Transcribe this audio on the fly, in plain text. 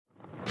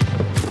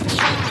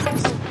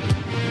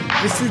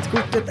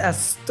Visitkortet är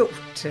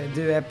stort.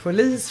 Du är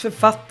polis,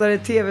 författare,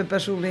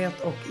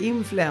 tv-personlighet och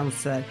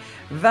influencer.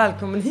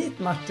 Välkommen hit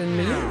Martin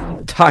Melin.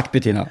 Tack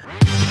Bettina.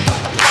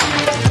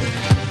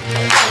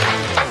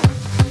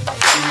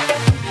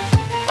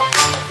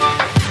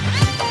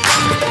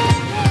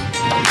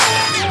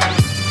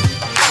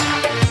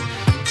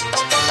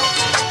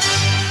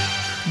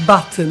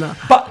 Bettina.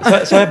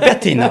 Så jag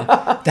Bettina.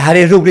 Det här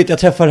är roligt. Jag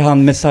träffade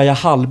han Messiah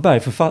Hallberg,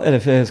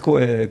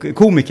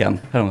 komikern.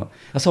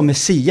 Jag sa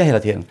Messiah hela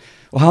tiden.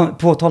 Och han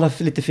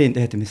påtalar lite fint,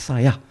 det heter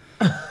Messiah.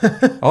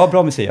 Ja,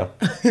 bra Messiah.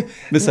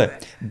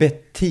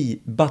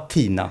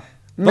 Bettina.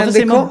 Varför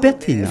säger man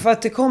Bettina? För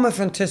att det kommer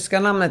från tyska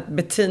namnet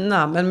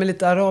Bettina, men med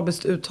lite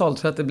arabiskt uttal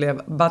så att det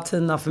blev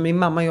Bettina. För min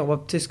mamma jobbar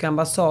på tyska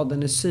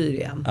ambassaden i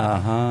Syrien.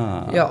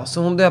 Aha. Ja,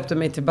 så hon döpte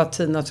mig till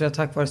Bettina tror jag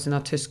tack vare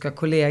sina tyska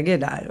kollegor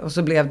där. Och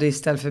så blev det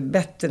istället för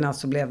Bettina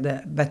så blev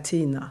det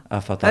Bettina.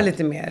 Jag fattar. Det är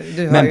lite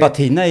mer. Men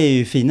Bettina är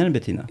ju finare än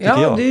Bettina, tycker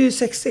jag. Ja, det är ju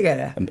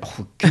sexigare.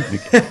 Gud,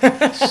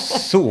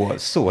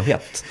 så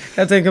hett.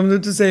 Jag tänker om du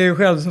inte säger det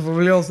själv så får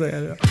väl jag säga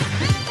det.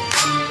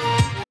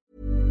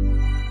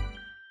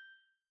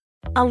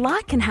 A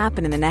lot can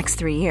happen in the next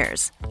 3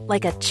 years.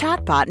 Like a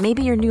chatbot may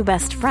be your new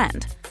best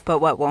friend. But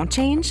what won't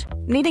change?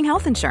 Needing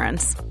health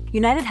insurance.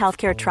 United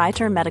Healthcare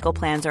Tri-Term Medical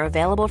Plans are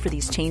available for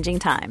these changing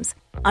times.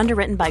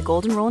 Underwritten by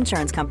Golden Rule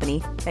Insurance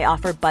Company, they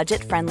offer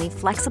budget-friendly,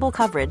 flexible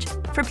coverage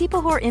for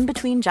people who are in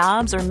between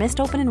jobs or missed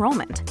open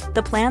enrollment.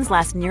 The plans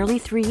last nearly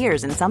 3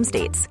 years in some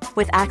states,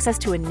 with access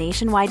to a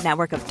nationwide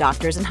network of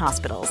doctors and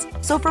hospitals.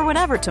 So for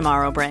whatever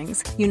tomorrow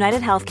brings,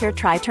 United Healthcare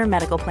Tri-Term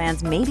Medical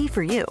Plans may be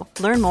for you.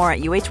 Learn more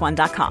at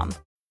uh1.com.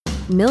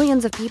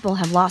 Millions of people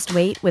have lost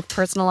weight with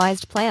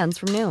personalized plans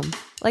from Noom.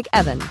 Like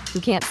Evan, who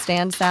can't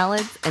stand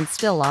salads and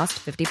still lost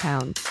 50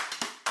 pounds.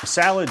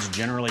 Salads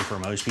generally for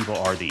most people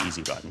are the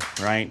easy button,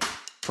 right?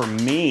 For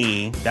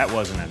me, that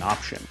wasn't an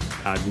option.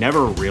 I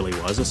never really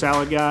was a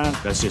salad guy.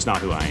 That's just not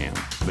who I am.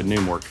 But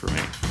Noom worked for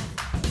me.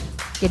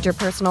 Get your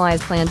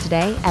personalized plan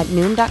today at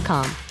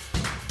Noom.com.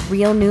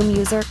 Real Noom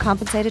user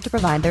compensated to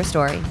provide their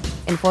story.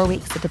 In 4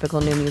 weeks, the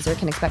typical Noom user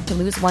can expect to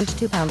lose 1 to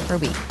 2 pounds per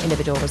week.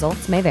 Individual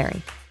results may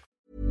vary.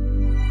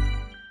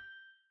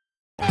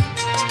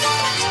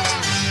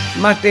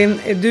 Martin,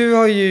 du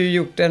har ju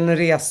gjort en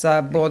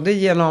resa både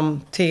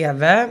genom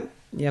tv,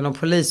 genom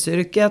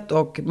polisyrket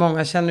och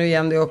många känner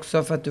igen dig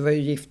också för att du var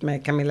ju gift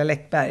med Camilla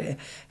Läckberg,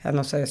 en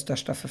av Sveriges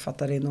största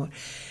författarinnor.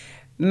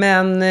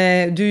 Men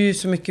du är ju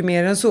så mycket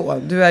mer än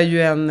så. Du är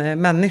ju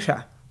en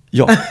människa.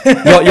 Ja,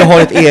 jag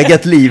har ett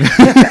eget liv.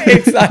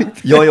 Exakt.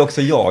 Jag är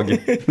också jag.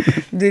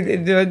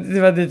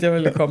 Det var dit jag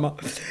ville komma.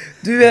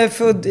 Du är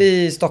född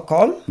i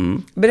Stockholm.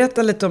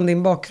 Berätta lite om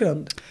din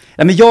bakgrund.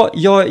 Ja, men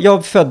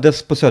jag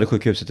föddes på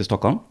Södersjukhuset i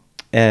Stockholm.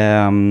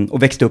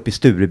 Och växte upp i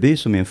Stureby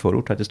som är en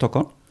förort här till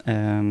Stockholm.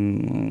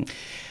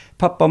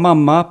 Pappa och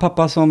mamma.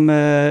 Pappa som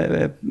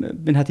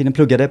den här tiden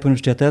pluggade på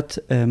universitetet.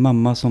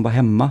 Mamma som var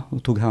hemma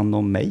och tog hand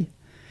om mig.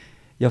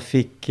 Jag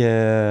fick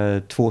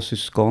 2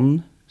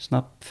 syskon.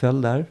 Snabbt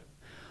föll där.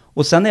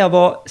 Och sen när jag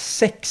var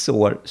 6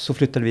 år så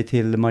flyttade vi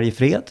till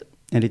Mariefred.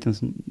 En liten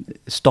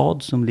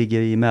stad som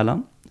ligger i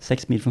Mälaren.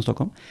 6 mil från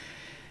Stockholm.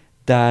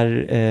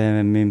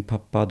 Där min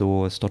pappa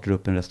då startade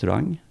upp en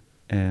restaurang.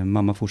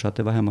 Mamma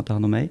fortsatte vara hemma och ta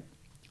hand om mig.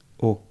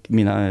 Och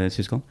mina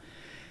syskon.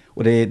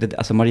 Och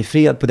alltså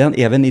Mariefred på den,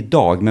 även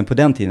idag, men på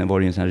den tiden var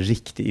det en sån här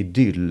riktig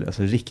idyll.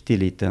 Alltså riktig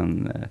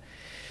liten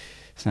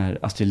sån här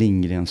Astrid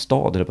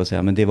Lindgren-stad, eller på att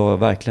säga. Men det var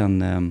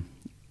verkligen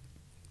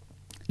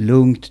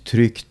lugnt,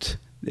 tryggt.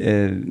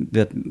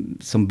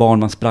 Som barn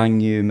man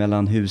sprang ju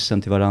mellan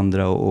husen till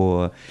varandra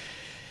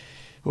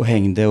och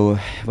hängde och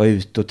var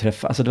ute och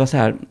träffade. Alltså det var så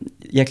här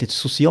jäkligt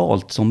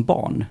socialt som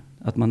barn.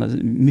 Att man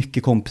hade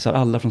mycket kompisar,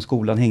 alla från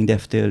skolan hängde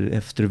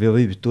efter vi var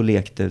ute och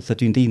lekte.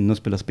 Satt ju inte inne och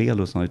spelade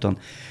spel och sånt, utan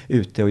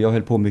ute. Och jag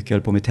höll på mycket, jag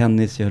höll på med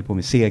tennis, jag höll på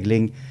med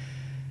segling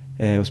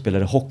och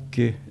spelade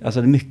hockey.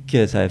 Alltså det är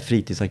mycket så här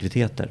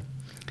fritidsaktiviteter.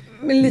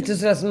 Men lite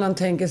sådär som man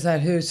tänker så här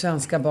hur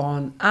svenska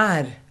barn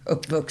är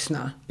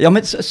uppvuxna. Ja,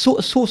 men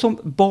så som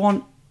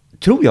barn,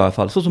 tror jag i alla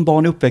fall, så som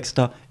barn är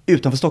uppväxta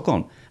utanför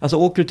Stockholm. Alltså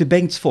åker du till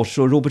Bengtsfors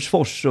och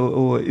Robertsfors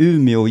och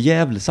Umeå,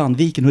 Gävle,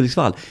 Sandviken,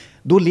 Hudiksvall.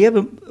 Då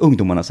lever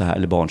ungdomarna så här,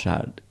 eller barn så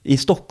här. I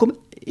Stockholm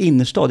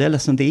innerstad, jag är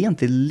ledsen, det är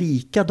inte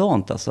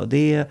likadant alltså.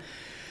 Det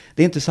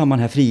är inte samma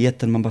den här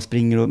friheten, man bara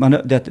springer och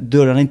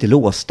dörrarna är inte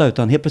låsta,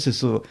 utan helt plötsligt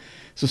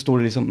så står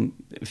det liksom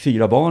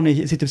 4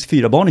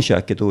 barn i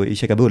köket och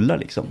käkar bullar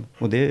liksom.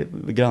 Och det är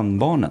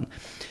grannbarnen.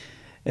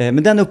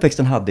 Men den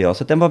uppväxten hade jag,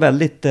 så att den var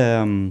väldigt...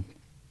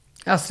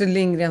 Astrid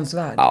Lindgrens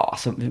värld. Ja,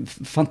 alltså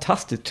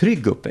fantastiskt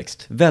trygg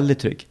uppväxt. Väldigt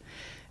trygg.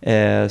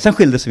 Sen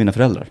skildes mina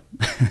föräldrar.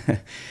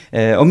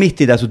 Och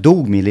mitt i det så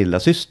dog min lilla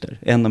syster.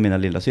 En av mina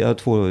lilla syster. Jag har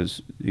 2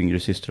 yngre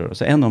systrar.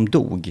 Så en av dem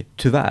dog,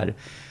 tyvärr.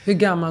 Hur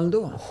gammal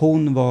då?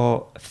 Hon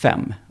var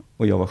 5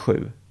 och jag var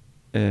 7.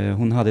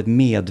 Hon hade ett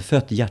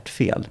medfött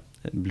hjärtfel.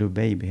 Blue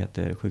Baby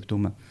heter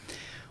sjukdomen.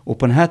 Och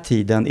på den här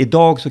tiden,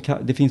 idag så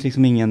kan, det finns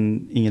liksom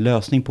ingen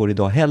lösning på det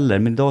idag heller.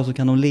 Men idag så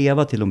kan hon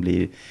leva till hon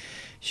blir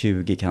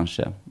 20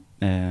 kanske.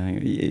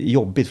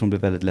 Jobbigt för hon blir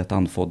väldigt lätt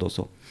andfådd och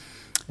så.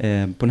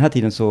 På den här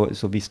tiden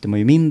så visste man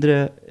ju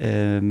mindre,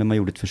 men man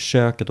gjorde ett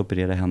försök att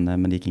operera henne,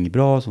 men det gick inget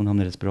bra, så hon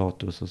hamnade i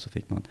respirator och så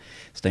fick man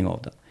stänga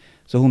av den.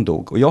 Så hon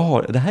dog.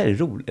 Och det här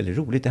är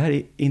roligt, det här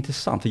är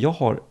intressant, för jag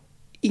har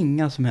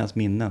inga som helst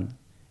minnen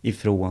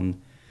ifrån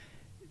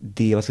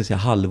det, vad ska jag säga,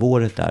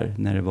 halvåret där,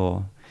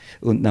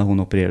 när hon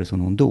opererades och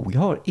hon dog. Jag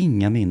har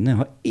inga minnen. Jag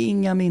har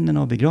inga minnen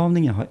av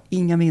begravningen. Jag har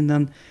inga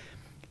minnen.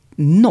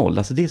 Noll.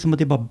 Alltså det är som att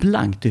det är bara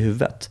blankt i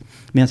huvudet.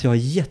 Medan jag har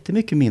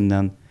jättemycket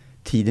minnen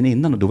tiden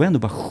innan. Och då var jag ändå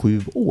bara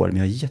 7 år. Men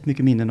jag har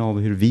jättemycket minnen av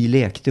hur vi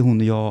lekte,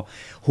 hon och jag.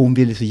 Hon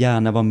ville så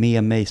gärna vara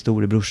med mig,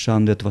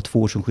 storebrorsan. Det var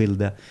 2 år som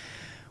skilde.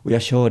 Och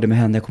jag körde med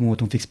henne. Jag kommer ihåg att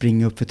hon fick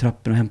springa upp för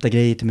trappen och hämta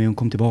grejer till mig. Hon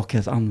kom tillbaka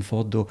helt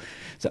andfådd och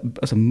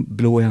alltså,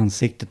 blå i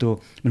ansiktet.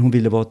 Men hon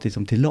ville vara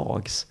till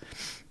lags.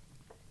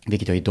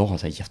 Vilket jag idag har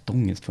så här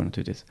jätteångest för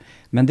naturligtvis.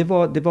 Men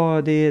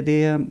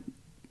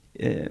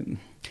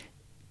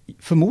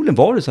förmodligen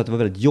var det så att det var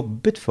väldigt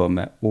jobbigt för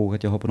mig. Och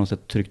att jag har på något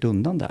sätt tryckt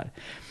undan där.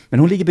 Men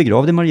hon ligger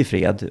begravd i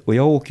Mariefred. Och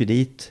jag åker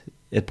dit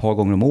ett par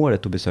gånger om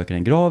året och besöker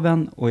den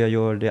graven. Och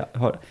jag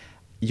har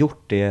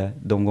gjort det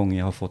de gånger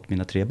jag har fått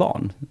mina 3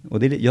 barn.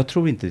 Och jag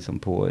tror inte liksom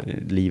på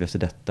liv efter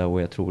detta.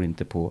 Och jag tror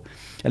inte på...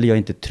 Eller jag är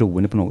inte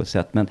troende på något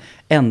sätt. Men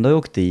ändå har jag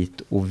åkt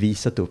dit och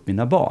visat upp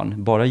mina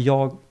barn. Bara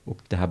jag och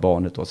det här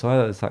barnet då. Så har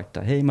jag sagt,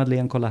 hej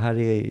Madeleine, kolla här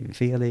är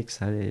Felix,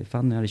 här är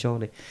Fanny, här är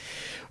Charlie.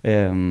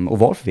 Och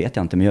varför vet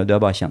jag inte, men det har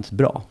bara känts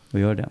bra att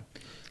göra det.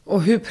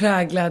 Och hur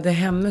präglade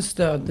hennes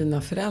död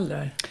dina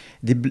föräldrar?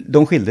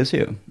 De skildes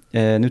ju.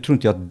 Nu tror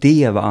inte jag att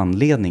det var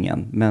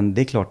anledningen. Men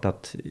det är klart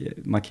att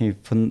man kan ju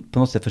på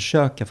något sätt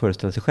försöka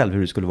föreställa sig själv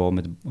hur det skulle vara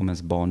om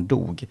ens barn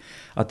dog.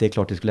 Att det är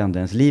klart att det skulle ändra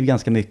ens liv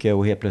ganska mycket.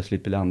 Och helt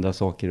plötsligt blir andra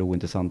saker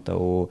ointressanta.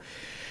 Och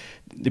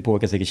det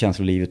påverkar säkert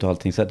känslolivet och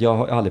allting. Så att jag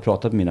har aldrig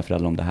pratat med mina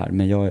föräldrar om det här.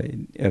 Men jag är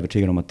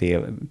övertygad om att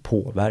det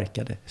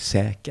påverkade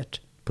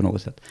säkert på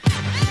något sätt.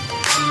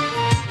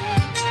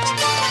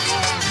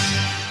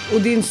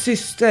 Och din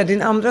syster,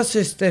 din andra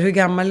syster, hur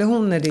gammal är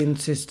hon när din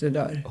syster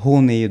dör?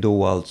 Hon är ju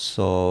då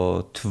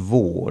alltså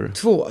 2 år.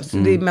 2, så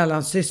det är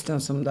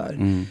mellansystern som dör.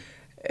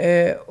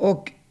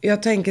 Och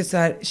jag tänker så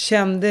här,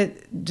 kände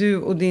du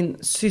och din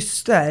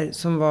syster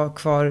som var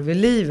kvar vid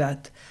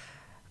livet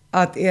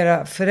att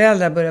era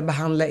föräldrar började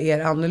behandla er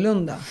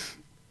annorlunda?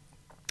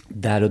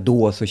 Där och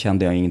då så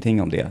kände jag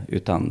ingenting om det.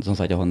 Utan som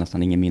sagt, jag har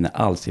nästan ingen minne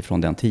alls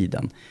ifrån den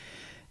tiden.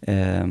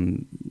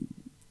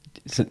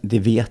 Så det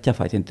vet jag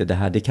faktiskt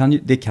inte.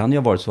 Det kan ju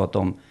ha varit så att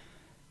de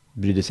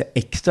brydde sig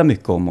extra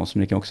mycket om oss. Men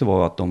det kan också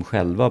vara att de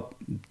själva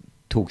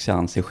tog sig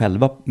an sig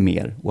själva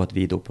mer. Och att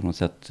vi då på något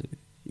sätt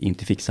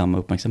inte fick samma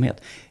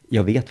uppmärksamhet.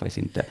 Jag vet faktiskt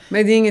inte.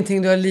 Men det är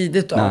ingenting du har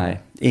lidit av?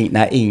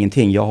 Nej,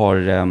 ingenting. Jag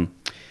har...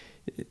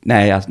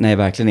 Nej,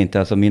 verkligen inte.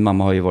 Alltså, min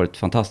mamma har ju varit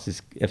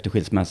fantastisk efter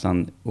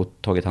skilsmässan och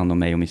tagit hand om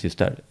mig och min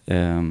syster.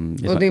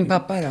 Och din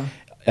pappa då?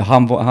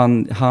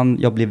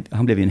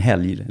 Han blev ju en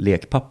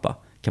helglekpappa,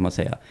 kan man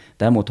säga.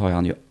 Däremot har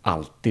han ju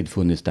alltid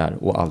funnits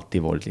där och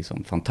alltid varit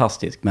liksom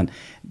fantastisk. Men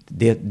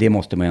det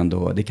måste man ju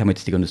ändå, det kan man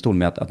inte sticka under stol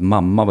med att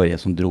mamma var det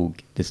som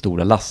drog det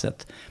stora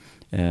lasset.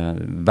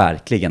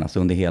 Verkligen, alltså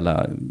under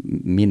hela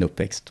min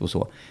uppväxt och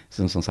så.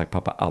 Sen som sagt,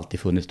 pappa alltid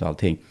funnits och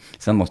allting.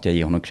 Sen måste jag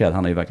ge honom cred.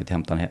 Han har ju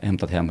verkligen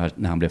hämtat hem här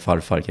när han blev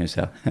farfar, kan jag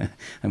säga.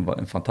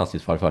 En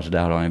fantastisk farfar, så där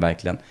har han ju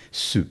verkligen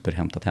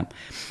superhämtat hem.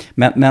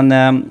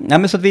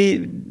 Men så att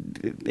vi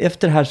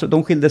efter det här, så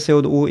de skilde sig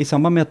och i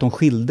samband med att de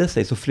skilde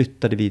sig så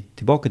flyttade vi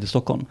tillbaka till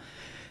Stockholm.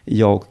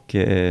 Jag och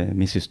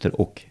min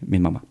syster och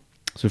min mamma.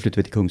 Så flyttade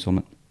vi till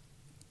Kungsholmen.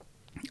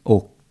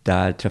 Och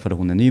där träffade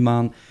hon en ny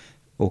man.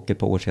 Och ett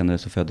par år senare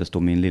så föddes då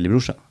min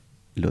lillebrorsa,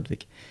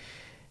 Ludvig.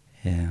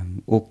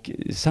 Och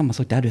samma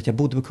sak där, jag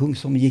bodde på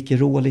Kungsholmen, gick i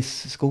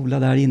Rålis skola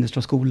där,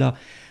 innerstadsskola.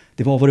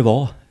 Det var vad det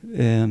var.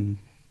 Jag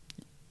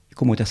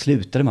kommer ihåg att jag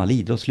slutade med all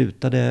idrott,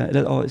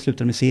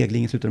 slutade med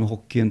segling, slutade med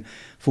hockeyn,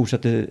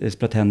 fortsatte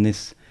spela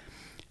tennis.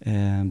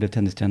 Blev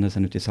tennistränare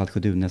sen ute i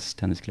Saltsjö-Dunäs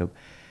tennisklubb.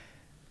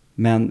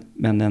 Men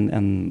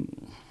en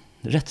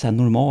rätt så här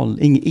normal,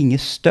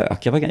 inget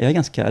stök. Jag är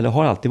ganska, eller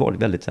har alltid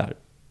varit väldigt så här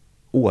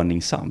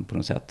ordningsam på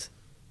något sätt.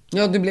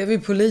 Ja, du blev ju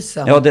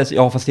polisen.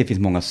 Ja, fast det finns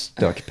många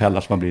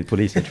stökpellar som har blivit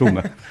poliser, tror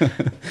mig.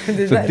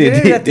 det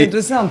är rätt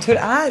intressant. Hur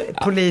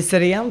är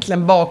poliser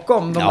egentligen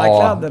bakom de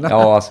här kläderna?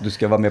 Ja, alltså du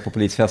ska vara med på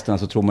polisfesterna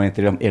så tror man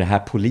inte, är det här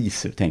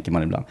poliser, tänker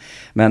man ibland.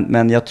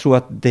 Men jag tror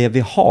att det vi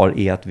har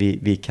är att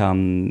vi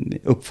kan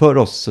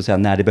uppföra oss så att säga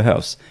när det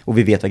behövs. Och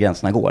vi vet var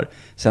gränserna går.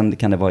 Sen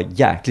kan det vara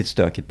jäkligt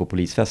stökigt på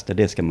polisfester,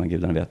 det ska man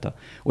gudarna veta.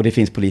 Och det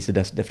finns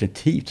poliser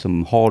definitivt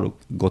som har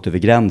gått över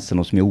gränsen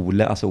och som är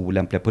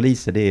olämpliga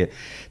poliser. Det är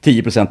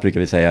 10% brukar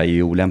vi säga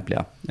är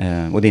olämpliga.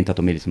 Och det är inte att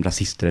de är liksom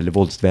rasister eller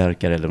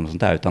våldsverkare eller något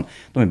sånt där, utan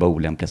de är bara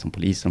olämpliga som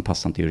poliser, de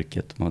passar inte i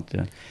yrket, de har inte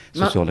den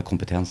sociala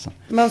kompetensen.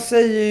 Man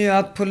säger ju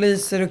att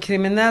poliser och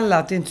kriminella,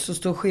 att det inte är så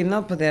stor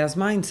skillnad på deras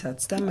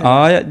mindset, stämmer det?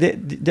 Ja,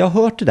 jag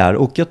har hört det där,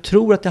 och jag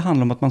tror att det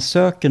handlar om att man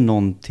söker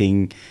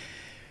någonting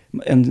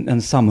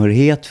en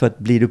samhörighet, för att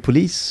blir du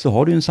polis så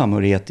har du en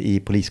samhörighet i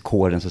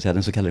poliskåren, så att säga,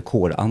 den så kallade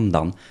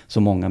kårandan,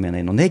 som många menar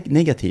är något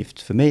negativt.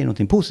 För mig är det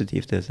något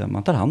positivt, det är så att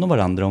man tar hand om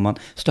varandra och man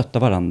stöttar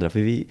varandra, för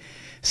vi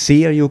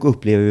ser ju och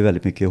upplever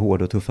väldigt mycket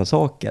hårda och tuffa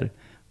saker.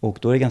 Och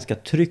då är det ganska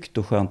tryggt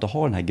och skönt att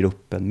ha den här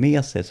gruppen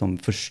med sig som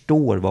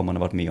förstår vad man har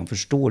varit med om,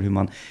 förstår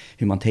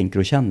hur man tänker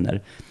och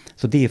känner.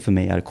 Så det för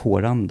mig är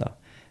kåranda.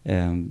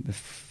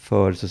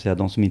 För så att säga,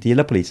 de som inte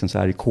gillar polisen, så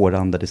är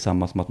kåranda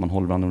detsamma som att man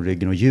håller varandra om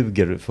ryggen och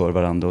ljuger för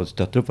varandra och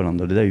stöttar upp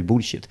varandra. Och det där är ju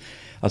bullshit.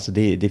 Alltså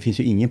det finns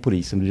ju ingen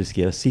polis som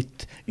riskerar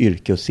sitt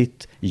yrke och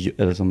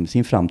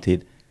sin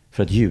framtid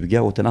för att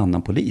ljuga åt en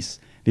annan polis.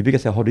 Vi brukar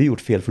säga, har du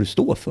gjort fel får du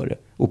stå för det.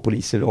 Och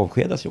poliser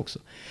avskedas ju också.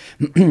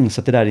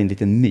 Så att det där är en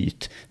liten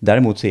myt.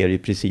 Däremot så är det ju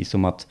precis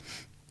som att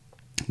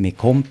med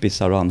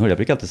kompisar och anhöriga. Jag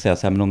brukar alltid säga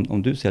så här, men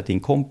om du säger att din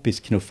kompis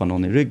knuffar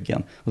någon i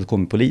ryggen och så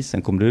kommer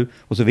polisen,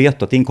 och så vet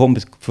du att din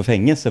kompis får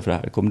fängelse för det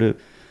här,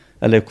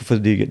 eller får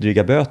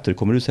dryga böter,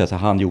 kommer du säga så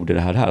här, han gjorde det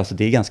här. Alltså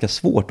det är ganska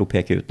svårt att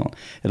peka ut någon.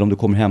 Eller om du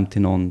kommer hem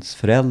till någons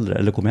föräldrar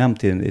eller kommer hem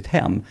till ett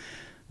hem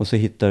och så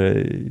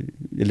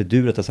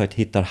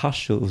hittar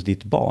hasch hos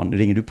ditt barn.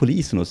 Ringer du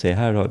polisen och säger,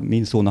 här har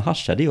min son har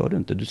hasch här? Det gör du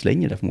inte, du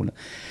slänger det förmodligen.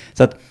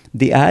 Så att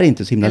det är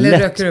inte så himla lätt.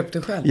 Eller röker upp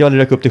det själv. Ja, eller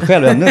röker upp det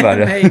själv, ännu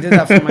värre. Nej, det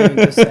där får man ju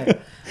inte säga.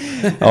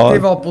 Ja, det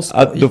var på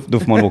skoj. Då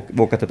får man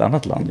åka till ett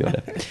annat land och göra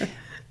det.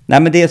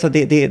 Nej, men det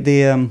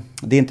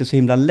är inte så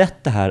himla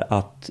lätt det här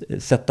att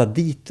sätta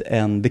dit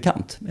en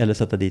bekant, eller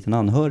sätta dit en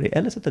anhörig,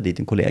 eller sätta dit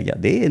en kollega.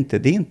 Det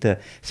är inte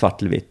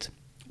svart eller vitt.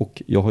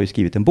 Och jag har ju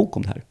skrivit en bok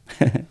om det här.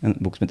 En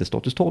bok som heter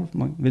Status 12, om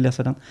man vill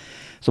läsa den.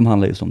 Som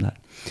handlar just om det här.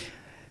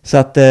 Så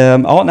att,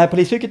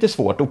 polisyrket är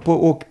svårt.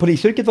 Och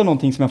polisyrket var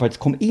någonting som jag faktiskt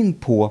kom in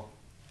på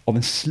av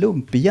en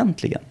slump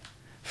egentligen.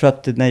 För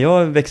att när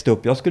jag växte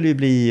upp, jag skulle ju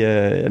bli,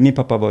 min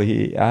pappa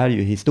är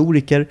ju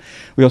historiker.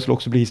 Och jag skulle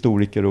också bli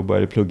historiker och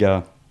började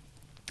plugga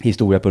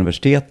historia på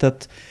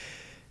universitetet.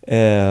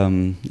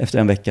 Efter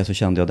en vecka så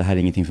kände jag att det här är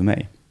ingenting för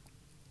mig.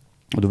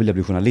 Och då ville jag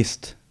bli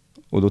journalist.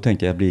 Och då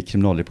tänkte jag bli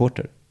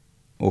kriminalreporter.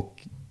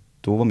 Och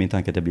då var min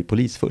tanke att jag blir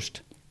polis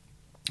först.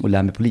 Och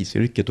lär mig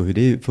polisyrket och hur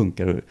det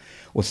funkar.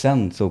 Och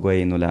sen så går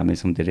jag in och lär mig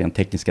som det rent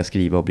tekniska,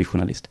 skriva och bli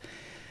journalist.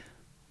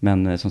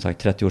 Men som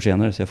sagt, 30 år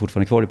senare så är jag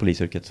fortfarande kvar i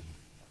polisyrket.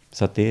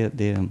 Så att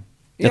det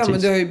ja,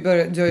 men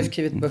du har ju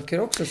skrivit böcker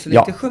också. Så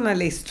lite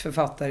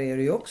journalistförfattare är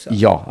du ju också.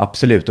 Ja,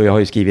 absolut. Och jag har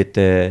ju skrivit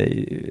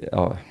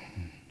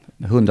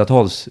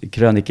hundratals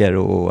kröniker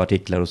och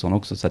artiklar och sånt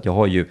också. Så att jag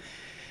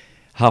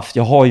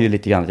har ju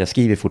lite grann, jag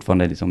skriver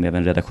fortfarande liksom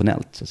även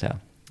redaktionellt så att säga.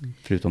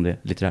 Förutom det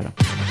litterära.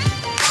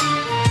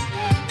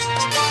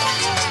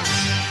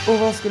 Och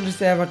vad skulle du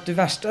säga har varit det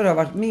värsta du har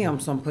varit med om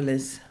som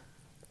polis?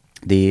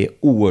 Det är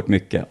oerhört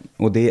mycket.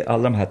 Och det är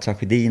alla de här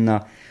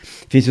tragedierna.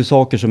 Det finns ju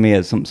saker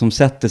som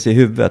sätter sig i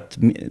huvudet.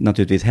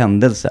 Naturligtvis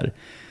händelser.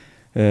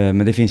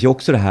 Men det finns ju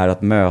också det här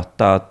att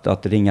möta,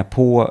 att ringa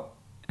på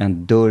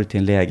en dörr till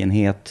en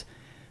lägenhet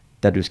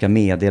där du ska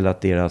meddela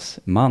att deras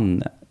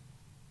man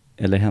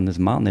eller hennes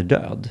man är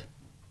död.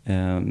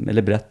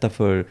 Eller berätta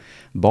för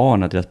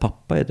barn att deras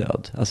pappa är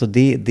död. Alltså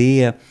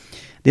det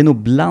är nog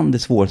bland det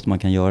svåraste man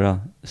kan göra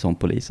som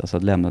polis. Alltså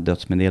att lämna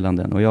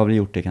dödsmeddelanden. Och jag har väl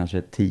gjort det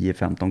kanske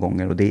 10-15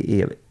 gånger. Och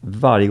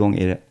varje gång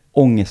är det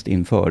ångest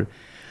inför.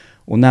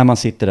 Och när man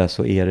sitter där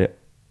så är det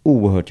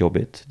oerhört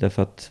jobbigt.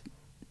 Därför att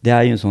det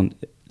är ju en sån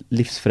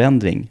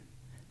livsförändring.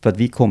 För att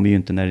vi kommer ju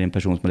inte när det är en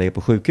person som har legat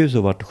på sjukhus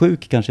och varit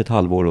sjuk kanske ett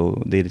halvår.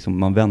 Och det är liksom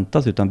man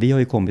väntas. Utan vi har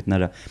ju kommit när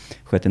det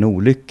skett en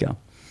olycka.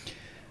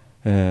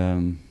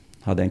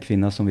 Hade en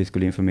kvinna som vi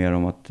skulle informera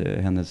om att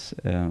hennes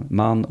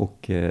man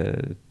och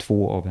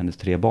 2 av hennes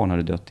 3 barn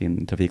hade dött i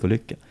en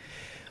trafikolycka.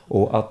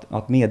 Och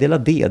att meddela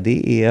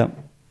det är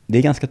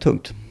ganska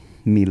tungt,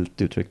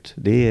 milt uttryckt.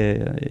 Det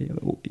är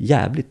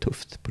jävligt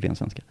tufft på ren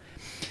svenska.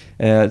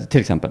 Till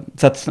exempel.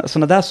 Så att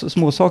sådana där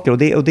små saker. Och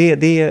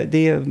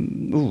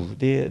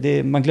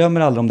man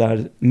glömmer alla de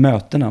där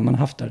mötena man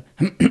haft där.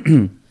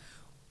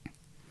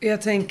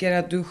 Jag tänker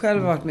att du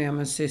själv har varit med om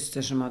en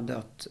syster som har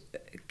dött.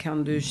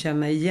 Kan du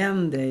känna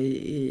igen dig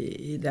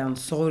i den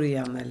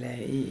sorgen eller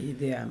i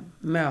det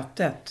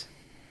mötet?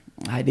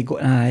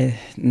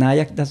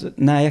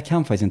 Nej, jag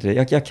kan faktiskt inte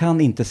det. Jag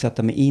kan inte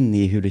sätta mig in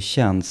i hur det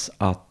känns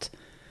att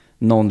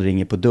någon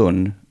ringer på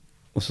dörren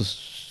och så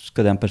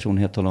ska den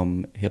personen tala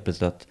om helt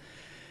plötsligt att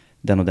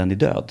den och den är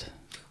död.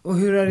 Och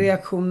hur har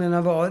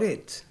reaktionerna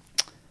varit?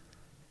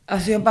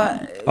 Alltså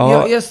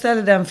jag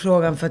ställer den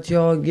frågan för att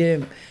jag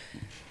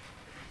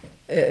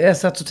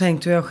satt och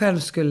tänkte hur jag själv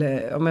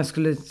skulle, om jag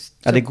skulle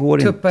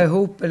tuppa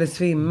ihop eller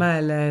svimma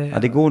eller... Ja,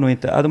 det går nog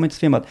inte. Ja, de har inte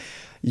svimmat.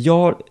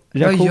 Vad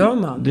gör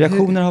man?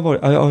 Reaktioner har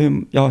varit...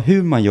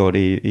 hur man gör det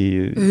är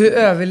ju... Hur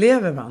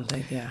överlever man,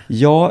 tänker jag?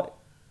 Ja,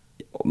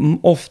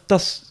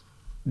 oftast...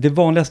 Det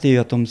vanligaste är ju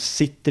att de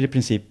sitter i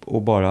princip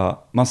och bara...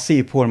 Man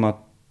ser på dem att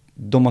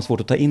de har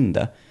svårt att ta in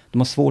det. De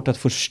har svårt att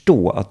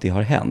förstå att det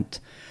har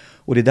hänt.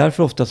 Och det är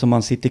därför ofta som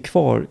man sitter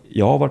kvar...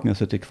 Jag har varit med och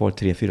suttit kvar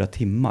 3-4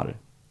 timmar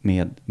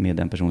med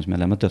den person som jag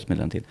lämnat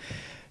dödsmeddelanden till.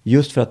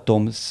 Just för att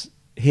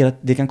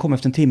det kan komma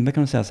efter en timme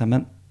kan de säga så här,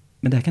 men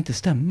det här kan inte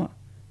stämma.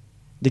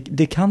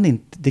 Det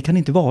kan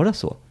inte vara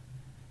så,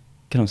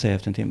 kan de säga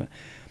efter en timme.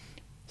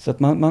 Så att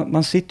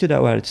man sitter ju där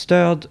och är ett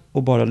stöd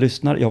och bara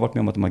lyssnar. Jag har varit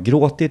med om att de har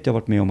gråtit, jag har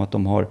varit med om att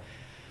de har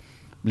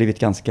blivit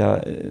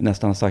ganska,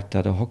 nästan sagt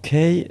att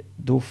okej,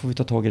 då får vi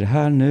ta tag i det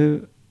här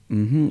nu.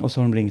 Och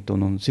så har de ringt då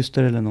någon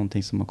syster eller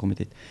någonting som har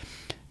kommit hit.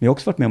 Men jag har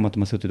också varit med om att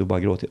de har suttit och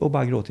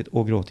bara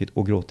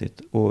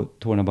gråtit och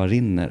tårarna bara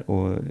rinner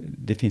och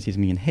det finns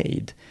liksom ingen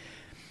hejd.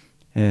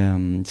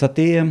 Så att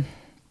det är...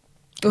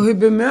 Och hur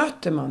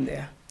bemöter man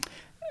det?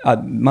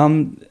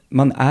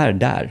 Man är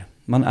där.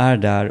 Man är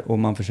där och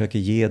man försöker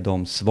ge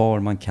de svar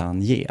man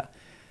kan ge.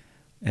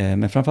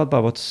 Men framförallt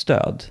bara vara ett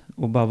stöd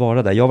och bara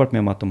vara där. Jag har varit med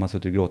om att de har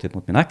suttit och gråtit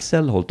mot min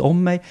axel, hållit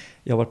om mig.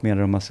 Jag har varit med om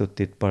att de har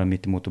suttit bara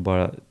mitt emot och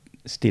bara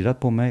stirrat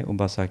på mig och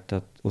bara sagt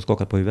och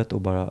skakat på huvudet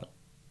och bara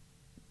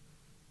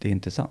det är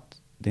inte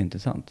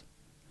sant.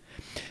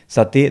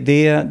 Så att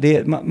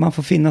man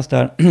får finnas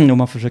där och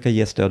man försöker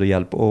ge stöd och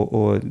hjälp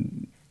och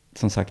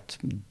som sagt,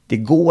 det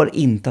går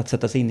inte att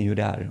sätta sig in i hur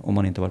det är om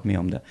man inte varit med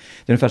om det.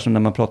 Det är ungefär som när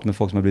man pratar med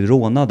folk som har blivit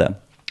rånade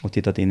och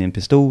tittat in i en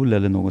pistol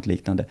eller något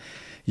liknande.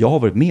 Jag har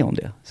varit med om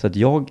det, så att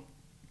jag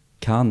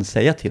kan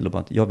säga till dem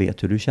att jag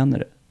vet hur du känner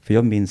det. För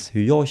jag minns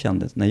hur jag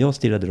kände när jag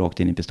stirrade rakt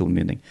in i en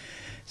pistolmynning.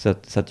 Så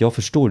att jag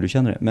förstår hur du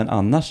känner det. Men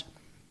annars,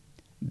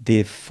 det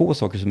är få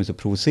saker som är så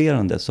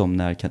provocerande som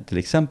när till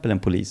exempel en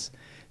polis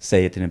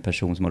säger till en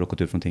person som har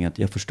råkat ut för någonting att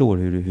jag förstår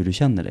hur du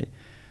känner dig.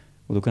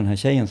 Och då kan den här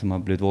tjejen som har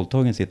blivit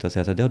våldtagen sitta och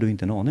säga att det har du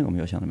inte en aning om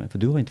hur jag känner mig. För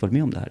du har inte varit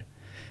med om det här.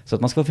 Så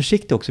att man ska vara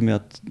försiktig också med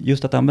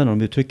att använda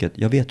de uttrycket.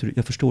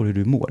 Jag förstår hur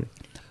du mår.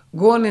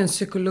 Går ni en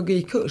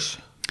psykologikurs?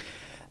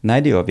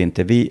 Nej, det gör vi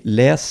inte. Vi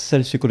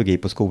läser psykologi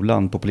på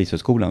skolan, på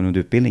polishögskolan under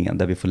utbildningen.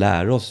 Där vi får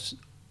lära oss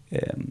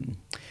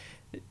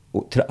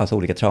alltså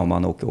olika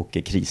trauman och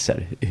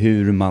kriser.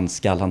 Hur man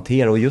ska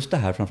hantera. Och just det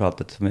här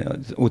framförallt. Och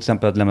till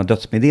exempel att lämna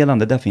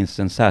dödsmeddelande. Där finns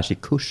en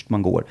särskild kurs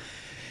man går.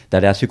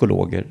 Där det är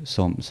psykologer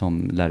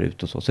som lär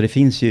ut och så. Så det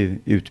finns ju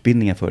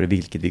utbildningar för det,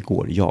 vilket vi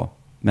går, ja.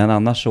 Men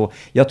annars så,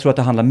 jag tror att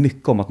det handlar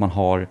mycket om att man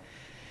har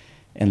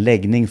en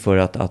läggning för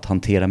att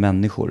hantera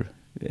människor.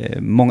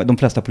 De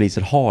flesta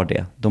poliser har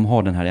det. De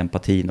har den här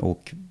empatin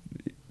och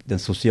den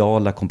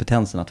sociala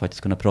kompetensen att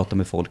faktiskt kunna prata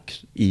med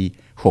folk i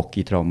chock,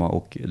 i trauma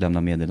och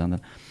lämna meddelanden.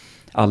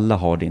 Alla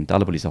har det inte,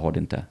 alla poliser har det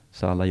inte.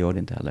 Så alla gör det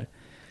inte heller.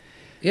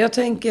 Jag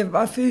tänker,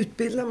 varför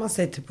utbildar man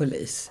sig till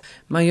polis?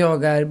 Man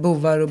jagar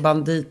bovar och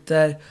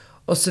banditer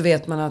och så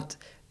vet man att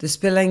det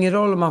spelar ingen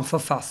roll om man får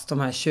fast de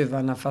här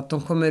tjuvarna för att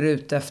de kommer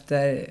ut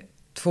efter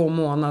 2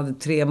 månader,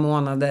 3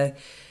 månader.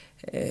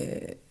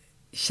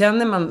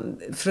 Känner man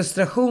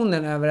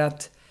frustrationen över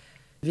att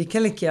vi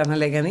kan lika gärna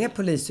lägga ner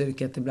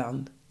polisyrket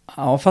ibland?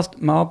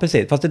 Ja,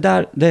 precis. Fast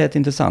det är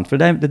intressant. För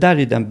det där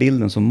är den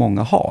bilden som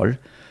många har.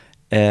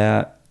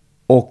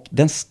 Och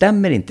den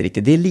stämmer inte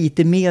riktigt. Det är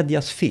lite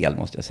medias fel,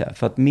 måste jag säga.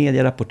 För att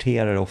media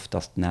rapporterar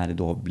oftast när det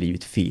då har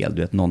blivit fel.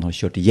 Du vet, någon har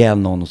kört ihjäl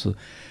någon och så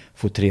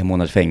får 3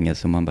 månaders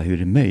fängelse. Och man bara, hur är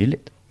det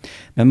möjligt?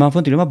 Men man får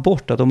inte glömma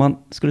bort att om man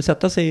skulle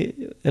sätta sig,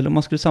 eller om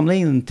man skulle samla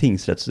in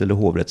tingsrätts- eller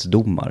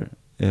hovrättsdomar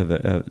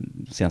över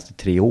de senaste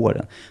 3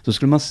 åren, så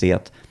skulle man se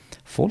att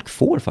folk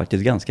får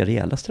faktiskt ganska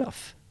rejäla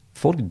straff.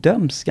 Folk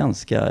döms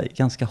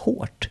ganska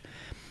hårt.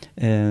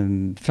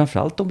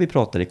 Framförallt om vi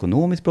pratar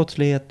ekonomisk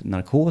brottslighet,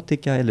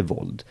 narkotika eller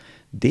våld.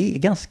 Det är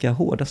ganska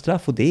hårda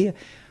straff och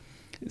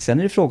sen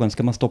är det frågan,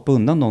 ska man stoppa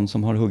undan någon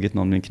som har huggit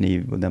någon med en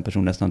kniv och den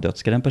personen nästan dött?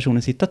 Ska den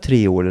personen sitta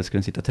 3 år eller ska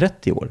den sitta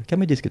 30 år? Kan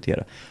man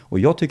diskutera. Och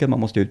jag tycker att man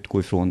måste utgå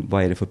ifrån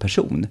vad är det för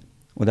person.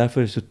 Och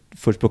därför så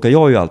förespråkar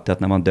jag ju alltid att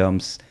när man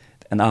döms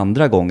en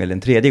andra gång eller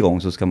en tredje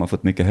gång så ska man få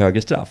ett mycket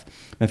högre straff.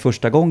 Men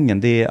första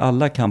gången,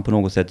 alla kan på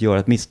något sätt göra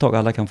ett misstag.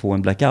 Alla kan få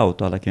en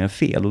blackout och alla kan göra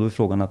fel. Och då är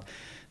frågan att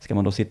ska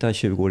man då sitta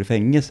 20 år i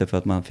fängelse för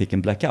att man fick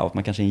en blackout?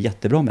 Man kanske är en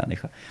jättebra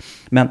människa.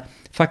 Men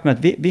faktum är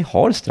att vi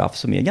har straff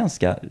som är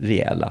ganska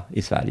rejäla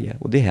i Sverige.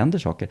 Och det händer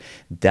saker.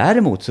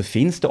 Däremot så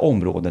finns det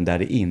områden där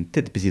det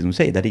inte, precis som du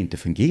säger, där det inte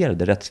fungerar.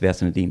 Där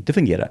rättsväsendet inte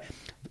fungerar.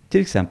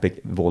 Till exempel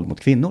våld mot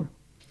kvinnor.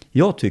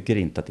 Jag tycker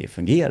inte att det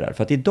fungerar.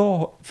 För att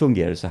idag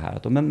fungerar det så här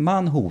att om en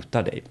man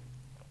hotar dig.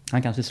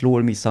 Han kanske slår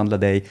och misshandlar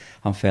dig.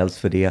 Han fälls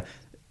för det.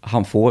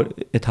 Han får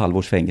ett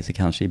halvårs fängelse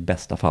kanske i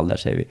bästa fall där,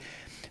 säger vi.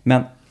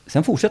 Men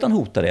sen fortsätter han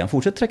hota dig, han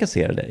fortsätter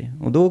trakassera dig.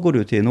 Och då går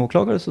du till en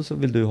åklagare så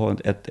vill du ha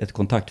ett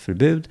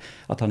kontaktförbud.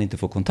 Att han inte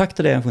får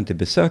kontakta dig, han får inte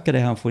besöka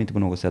dig, han får inte på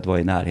något sätt vara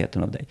i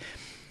närheten av dig.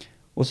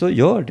 Och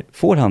så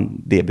får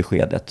han det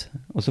beskedet.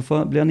 Och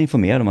så blir han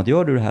informerad om att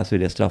gör du det här så är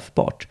det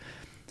straffbart.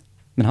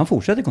 Men han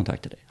fortsätter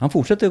kontakta dig. Han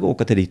fortsätter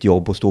åka till ditt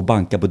jobb och stå och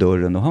banka på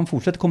dörren. Och han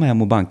fortsätter komma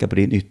hem och banka på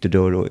din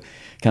ytterdörr. Och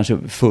kanske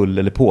full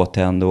eller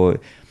påtänd och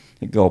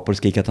gapar och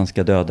skriker att han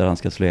ska döda, han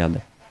ska slå ihjäl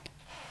dig.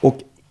 Och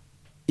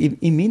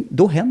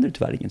då händer det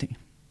tyvärr ingenting.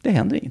 Det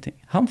händer ingenting.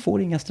 Han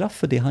får inga straff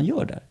för det han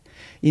gör där.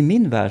 I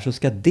min värld så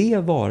ska det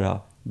vara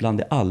bland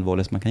det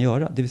allvarligaste man kan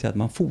göra. Det vill säga att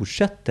man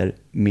fortsätter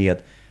med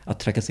att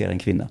trakassera en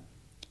kvinna.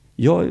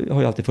 Jag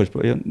har ju alltid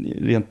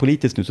rent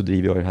politiskt nu så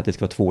driver jag att det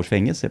ska vara 2 års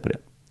fängelse på det.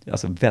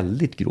 alltså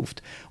väldigt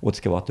grovt. Och det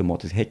ska vara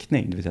automatisk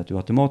häktning. Det vill säga att du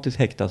automatiskt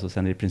häktas och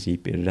sen i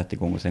princip är det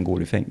rättegång och sen går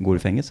du i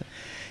fängelse.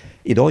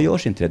 Idag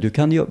görs inte det. Du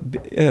kan ju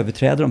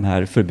överträda de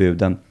här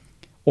förbuden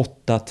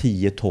 8,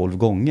 10, 12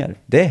 gånger.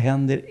 Det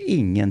händer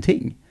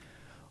ingenting.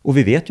 Och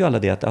vi vet ju alla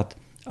det att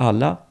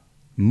alla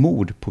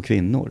mord på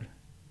kvinnor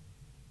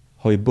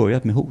har ju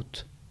börjat med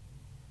hot.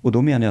 Och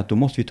då menar jag att då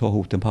måste vi ta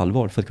hoten på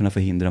allvar för att kunna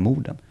förhindra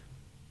morden.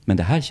 Men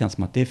det här känns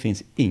som att det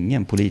finns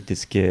ingen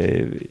politisk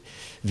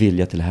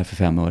vilja till det här för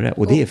 5 öre.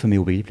 Och det är för mig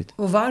obegripligt.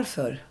 Och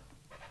varför?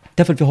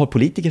 Därför att vi har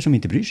politiker som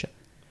inte bryr sig.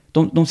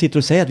 De sitter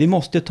och säger att vi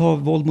måste ta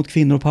våld mot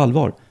kvinnor på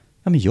allvar.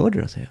 Ja, men gör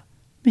det då, säger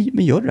jag.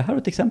 Men gör det här,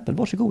 ett exempel.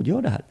 Varsågod,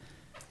 gör det här.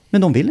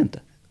 Men de vill inte.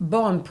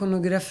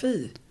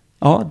 Barnpornografi.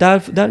 Ja,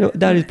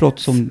 där är ett brott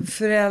som...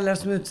 Föräldrar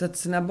som utsätter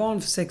sina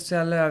barn för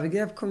sexuella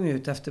övergrepp kommer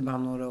ut efter bara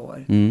några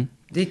år.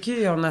 Det kan ju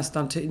jag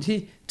nästan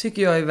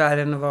tycker jag är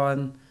värre än att vara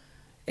en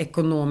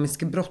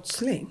ekonomisk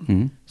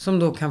brottsling. Som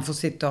då kan få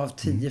sitta av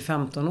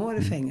 10-15 år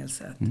i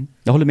fängelset.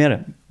 Jag håller med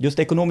dig. Just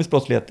ekonomisk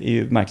brottslighet är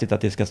ju märkligt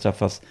att det ska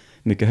straffas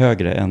mycket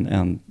högre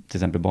än till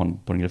exempel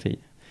barnpornografi.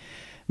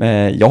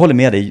 Men jag håller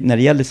med dig. När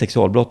det gäller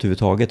sexualbrott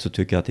överhuvudtaget så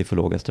tycker jag att det är för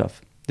låga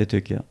straff. Det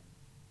tycker jag.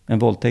 En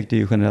våldtäkt är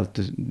ju generellt,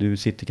 du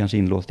sitter kanske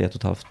inlåst i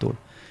 1,5 år.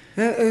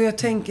 Jag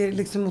tänker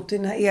liksom mot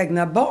dina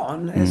egna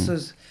barn.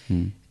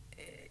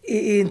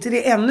 Är inte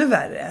det ännu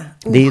värre?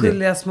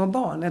 Oskyldiga små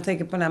barn. Jag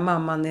tänker på den här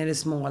mamman nere i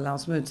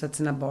Småland som utsatt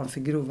sina barn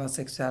för grova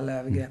sexuella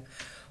övergrepp.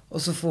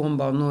 Och så får hon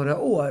bara några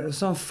år. Och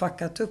så har hon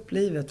fuckat upp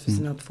livet för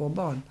sina 2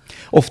 barn.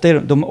 Ofta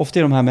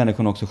är de här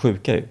människorna också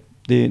sjuka ju.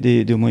 Det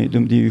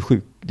är ju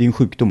en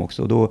sjukdom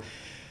också. Då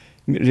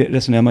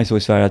resonerar man ju så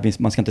i Sverige att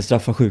man ska inte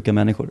straffa sjuka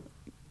människor.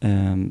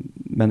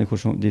 Människor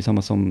som, det är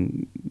samma som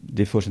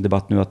det förs en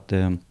debatt nu att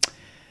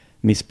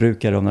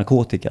missbrukare av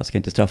narkotika ska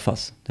inte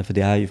straffas. Därför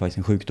det är ju faktiskt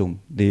en sjukdom.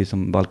 Det är ju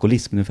som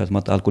alkoholism, ungefär som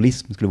att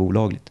alkoholism skulle vara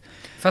olagligt.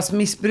 Fast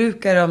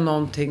missbrukare av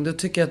någonting, då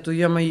tycker jag att då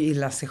gör man ju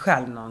illa sig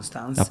själv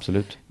någonstans.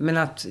 Absolut. Men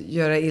att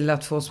göra illa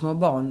 2 små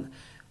barn,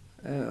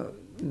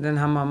 den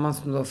här mamman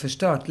som då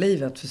förstört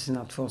livet för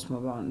sina 2 små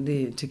barn,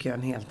 det tycker jag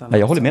är en helt annan.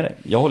 Jag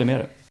håller med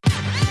dig.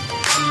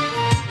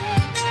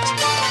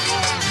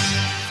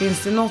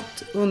 Finns det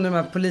något under de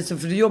här polisen,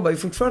 för du jobbar ju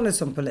fortfarande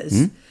som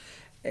polis,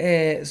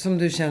 som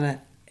du känner,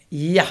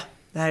 ja,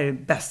 det här är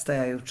det bästa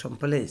jag har gjort som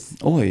polis?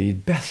 Oj,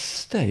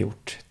 bästa jag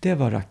gjort, det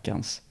var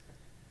rackans.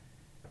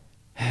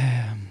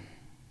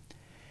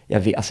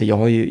 Jag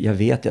har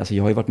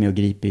ju varit med och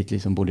gripit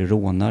liksom både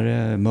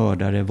rånare,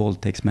 mördare,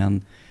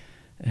 våldtäktsmän.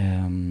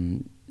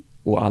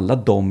 Och alla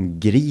de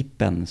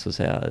gripen, så att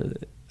säga,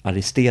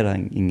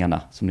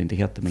 arresteringarna, som det inte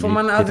heter. Får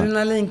man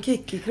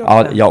adrenalinkick i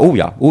kroppen?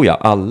 Ja.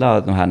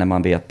 Alla de här när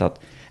man vet att,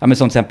 ja, men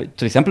som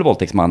till exempel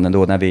våldtäktsmannen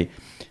då, när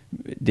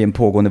det är en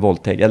pågående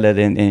våldtäkt, eller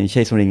en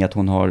tjej som ringer att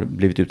hon har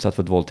blivit utsatt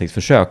för ett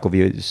våldtäktsförsök och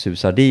vi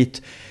susar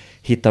dit,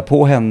 hittar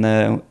på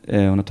henne,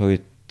 hon har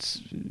tagit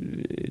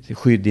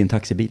skydd i en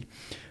taxibil.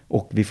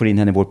 Och vi får in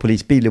henne i vår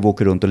polisbil och vi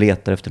åker runt och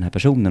letar efter den här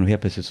personen och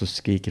helt plötsligt så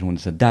skriker hon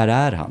så där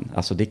är han.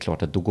 Alltså det är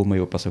klart att då går man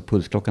ju upp, alltså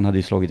pulsklockan hade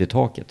ju slagit i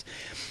taket.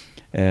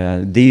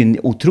 Det är ju en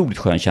otroligt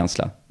skön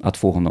känsla att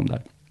få honom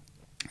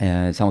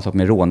där. Samma sak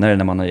med rånare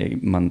när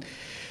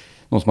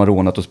någon som har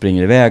rånat och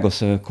springer iväg och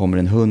så kommer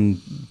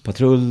en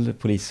patrull,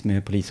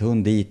 med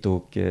polishund dit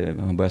och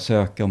man börjar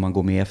söka och man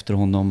går med efter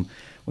honom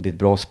och det är ett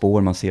bra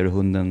spår, man ser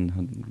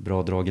hunden,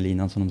 bra drag i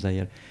linan som de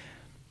säger.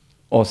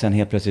 Och sen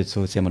helt plötsligt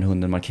så ser man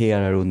hunden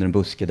markerar under en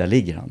buske, där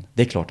ligger han.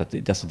 Det är klart att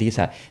det är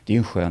så här, det är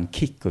en skön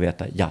kick att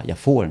veta, ja, jag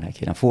får den här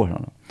killen, jag får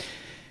honom.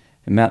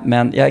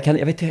 Men jag kan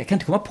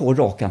inte komma på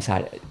rakan så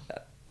här,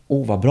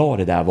 vad bra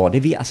det där var.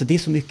 Det är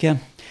så mycket,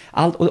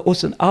 och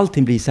sen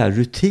allting blir så här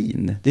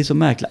rutin. Det är så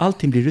märkligt,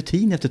 allting blir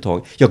rutin efter ett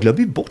tag. Jag glömmer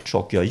ju bort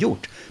saker jag har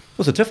gjort.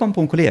 Och så träffar man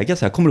på en kollega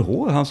så här, kommer du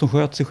ihåg han som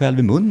sköt sig själv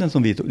i munnen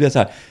som vi tog? Det är så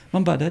här,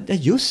 man bara,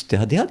 just det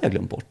hade jag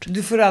glömt bort.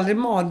 Du får aldrig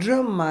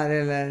mardrömmar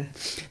eller?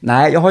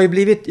 Nej, jag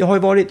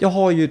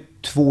har ju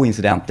 2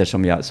 incidenter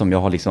som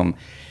jag har liksom,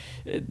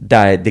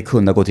 där det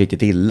kunde ha gått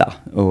riktigt illa.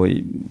 Och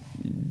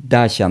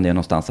där kände jag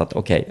någonstans att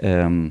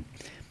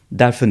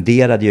där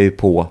funderade jag ju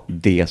på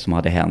det som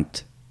hade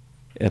hänt.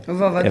 Och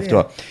vad var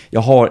efteråt. Det?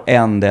 Jag har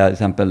där till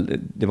exempel,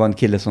 det var en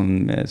kille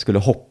som skulle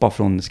hoppa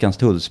från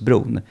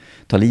Skanstullsbron,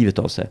 ta livet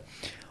av sig.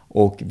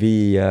 Och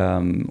vi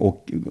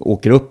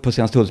åker upp på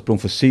Skanstullsbron,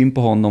 får syn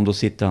på honom, då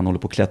sitter han och håller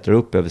på att klättra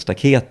upp över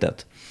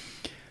staketet.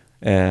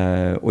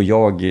 Och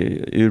jag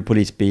ur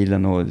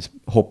polisbilen och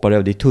hoppar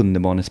över, det är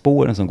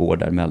tunnelbanespåren som går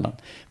däremellan.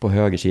 På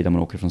höger sida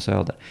man åker från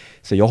söder.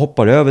 Så jag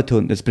hoppar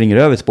över springer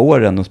över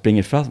spåren och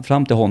springer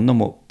fram till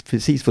honom och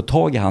precis får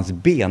tag i hans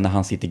ben när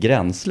han sitter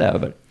gränsle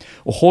över.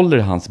 Och håller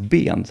hans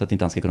ben så att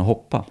inte han ska kunna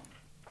hoppa.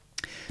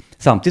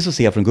 Samtidigt så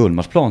ser jag från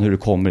Gullmarsplan hur det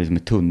kommer liksom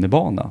en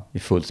tunnelbana i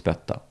full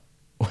spätta.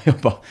 Och jag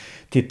bara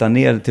tittar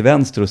ner till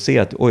vänster och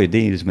ser att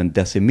det är liksom en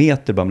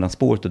decimeter bara mellan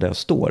spåret och där jag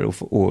står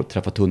och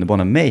träffar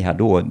tunnelbanan med mig här,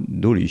 då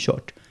är det ju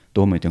kört.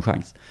 Då har man ju inte en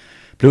chans.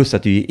 Plus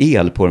att det är ju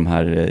el på de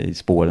här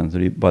spåren, så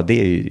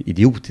det är ju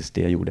idiotiskt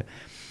det jag gjorde.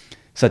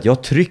 Så att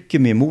jag trycker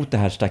mig mot det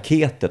här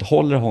staketet,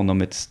 håller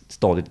honom ett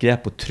stadigt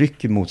grepp och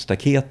trycker mot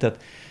staketet.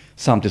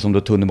 Samtidigt som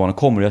då tunnelbanan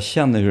kommer och jag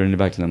känner hur den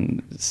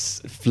verkligen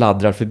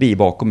fladdrar förbi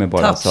bakom mig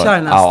bara.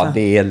 Touchar nästan. Ja,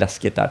 det är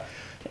läskigt där.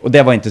 Och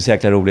det var inte så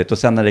jäkla roligt. Och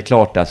sen när det är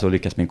klart där så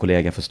lyckas min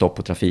kollega få stopp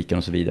på trafiken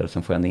och så vidare. Och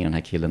sen får jag ner den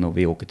här killen och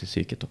vi åker till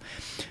psyket.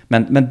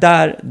 Men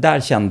där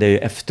kände jag ju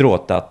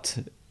efteråt att,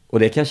 och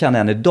det kan jag känna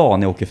än idag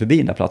när jag åker förbi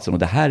den där platsen. Och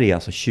det här är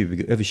alltså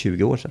över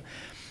 20 år sedan.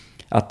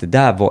 Att det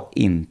där var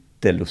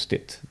inte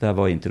lustigt.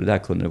 Där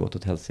kunde det gått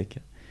åt helsike.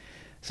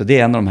 Så det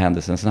är en av de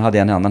händelserna. Sen hade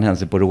jag en annan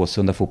händelse på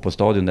Råsunda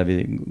fotbollsstadion där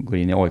vi går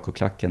in i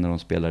AIK-klacken när de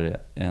spelar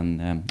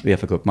en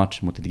UEFA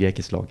Cup-match mot ett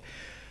grekiskt lag.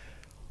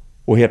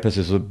 Och helt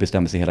plötsligt så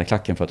bestämmer sig hela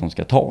klacken för att de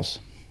ska ta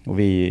oss. Och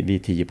vi är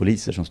 10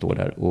 poliser som står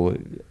där. Och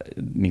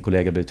min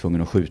kollega blev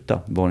tvungen att skjuta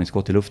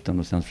varningsskott i luften.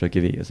 Och sen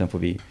får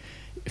vi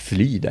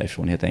fly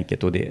därifrån helt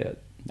enkelt. Och det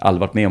har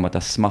varit med om att det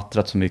har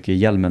smattrat så mycket i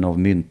hjälmen av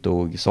mynt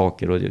och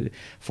saker. Och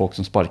folk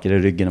som sparkade i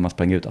ryggen när man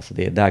sprang ut. Alltså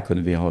där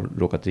kunde vi ha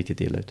råkat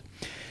riktigt illa ut.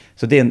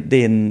 Så det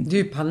är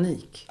ju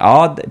panik.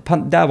 Ja,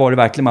 där var det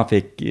verkligen man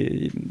fick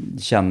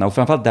känna. Och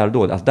framförallt där och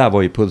då. Alltså där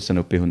var ju pulsen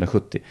uppe i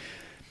 170.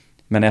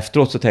 Men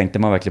efteråt så tänkte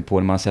man verkligen på,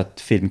 när man har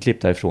sett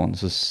filmklipp därifrån,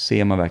 så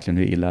ser man verkligen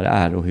hur illa det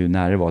är och hur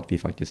nära det var att vi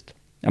faktiskt,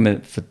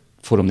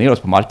 får de ner oss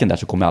på marken där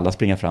så kommer alla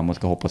springa fram och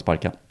ska hoppa och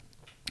sparka.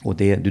 Och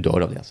du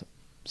dör av det alltså.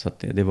 Så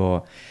att det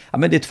var,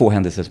 det är 2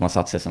 händelser som har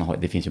satt sig,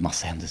 det finns ju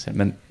massa händelser,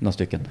 men några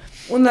stycken.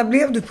 Och när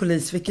blev du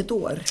polis, vilket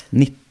år?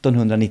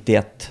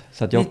 1991.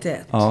 Så att 91?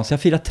 Ja, så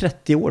jag firar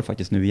 30 år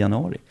faktiskt nu i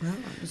januari. Ja,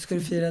 hur ska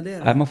du fira det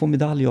då? Nej, man får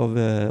medalj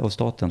av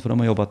staten, för de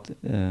har jobbat 30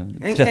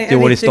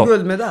 En år i riktig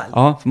guldmedalj?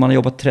 Ja, för man har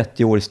jobbat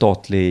 30 år i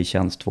statlig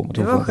tjänst.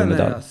 Det var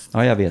generöst.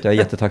 Ja, jag vet. Jag är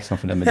jättetacksam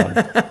för den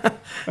medaljen.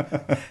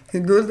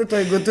 Guldet har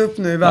ju gått upp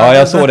nu i världen. Ja,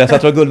 jag såg det. Så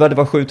jag tror guldvärdet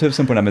var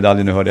 7000 på den här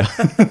medaljen nu, hörde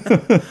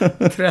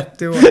jag.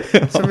 30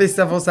 år. Som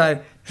vissa får så här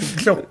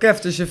klocka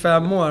efter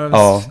 25 år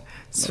av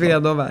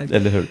sved och värk.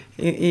 Eller hur?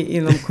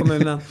 Inom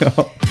kommunen.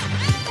 Ja.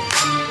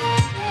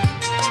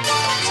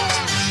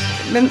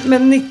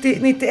 Men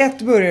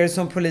 91 började du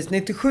som polis.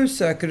 97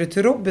 söker du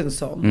till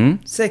Robinson.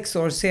 6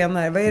 år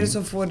senare. Vad är det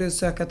som får dig att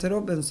söka till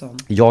Robinson?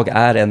 Jag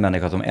är en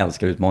människa som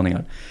älskar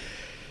utmaningar.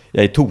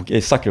 Jag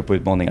är sucker på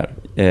utmaningar.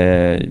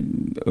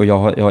 Och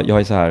jag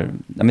är så här,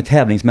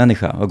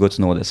 tävlingsmänniska av Guds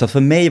nåde. Så för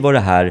mig var det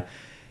här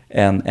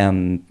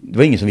det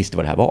var ingen som visste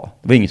vad det här var.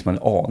 Det var ingen som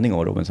hade en aning om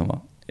vad Robinson var.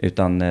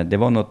 Utan det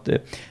var något,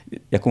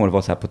 jag kommer att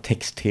vara så här på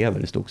text-tv,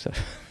 det stod så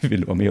här. Vill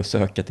du vara med och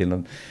söka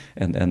till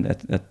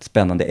ett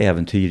spännande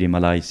äventyr i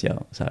Malaysia.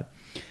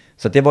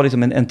 Så att det var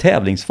liksom en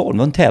tävlingsform, det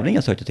var en tävling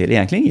jag sökte till,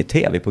 egentligen inget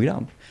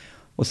tv-program.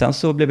 Och sen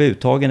så blev jag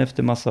uttagen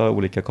efter massa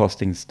olika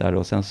castings där,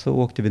 och sen så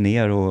åkte vi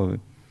ner och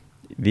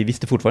vi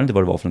visste fortfarande inte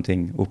vad det var för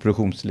någonting. Och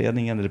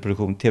produktionsledningen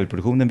eller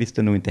tv-produktionen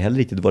visste nog inte heller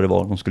riktigt vad det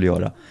var de skulle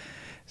göra.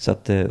 Så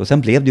att, och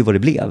sen blev det ju vad det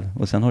blev.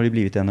 Och sen har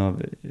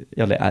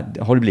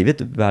det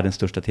blivit världens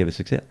största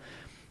tv-succé.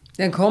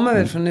 Den kommer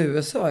väl från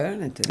USA, gör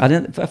den inte? Ja,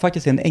 den är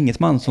faktiskt en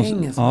engelsman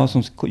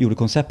som gjorde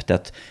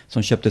konceptet.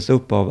 Som köptes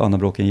upp av Anna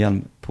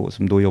Bråkenhielm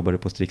som då jobbade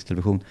på Strix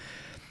Television.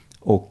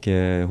 Och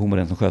hon var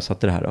den som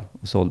sjösatte det här då.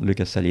 Och så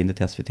lyckades sälja in det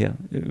till SVT.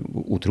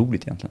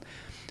 Otroligt egentligen.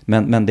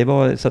 Men det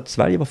var så att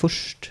Sverige var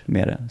först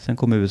med det. Sen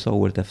kom USA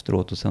året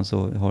efteråt. Och sen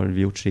så har det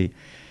gjorts i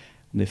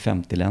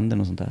 50 länder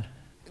och sånt där.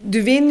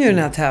 Du vinner ju den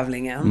här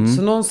tävlingen,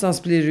 så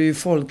någonstans blir du ju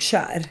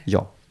folkkär.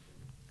 Ja,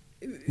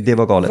 det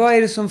var galet. Vad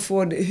är det som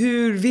får dig?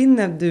 Hur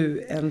vinner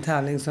du en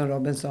tävling som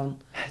Robinson?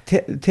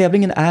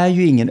 Tävlingen är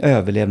ju ingen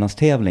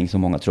överlevnadstävling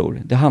som många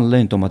tror. Det handlar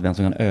inte om att vem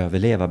som kan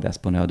överleva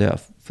bäst på en öde ö.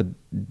 För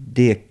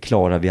det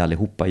klarar vi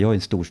allihopa. Jag är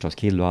en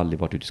storstadskille och har aldrig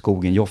varit ute i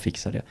skogen. Jag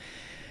fixar det.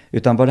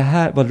 Utan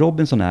vad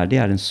Robinson är, det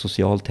är en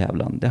social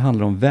tävlan. Det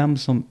handlar om vem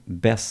som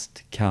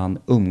bäst kan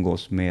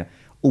umgås med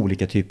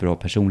olika typer av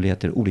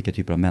personligheter, olika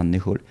typer av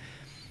människor.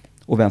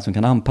 Och vem som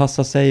kan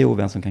anpassa sig och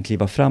vem som kan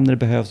kliva fram när det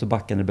behövs och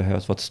backa när det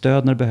behövs. Vara ett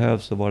stöd när det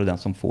behövs och vara den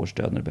som får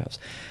stöd när det behövs.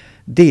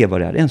 Det är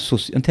vad det är.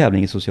 En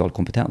tävling i social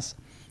kompetens.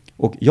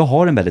 Och jag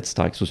har en väldigt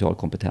stark social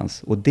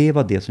kompetens. Och det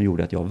var det som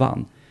gjorde att jag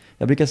vann.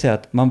 Jag brukar säga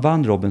att man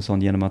vann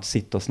Robinson genom att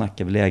sitta och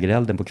snacka vid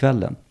lägerelden på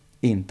kvällen.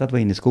 Inte att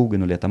vara inne i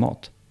skogen och leta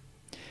mat.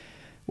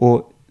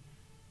 Och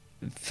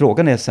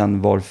frågan är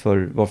sen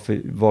varför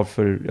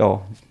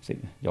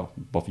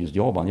just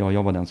jag vann.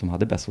 Jag var den som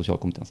hade bäst social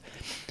kompetens.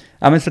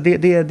 Ja, men så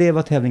det är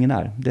vad tävlingen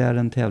är. Det är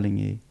en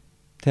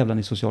tävlan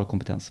i social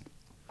kompetens.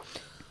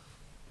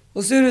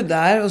 Och så är du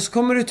där och så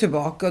kommer du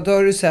tillbaka och då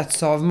har du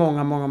setts av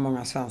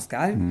många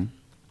svenskar.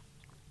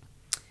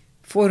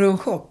 Får du en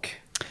chock?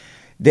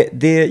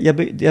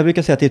 Jag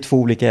brukar säga att det är 2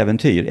 olika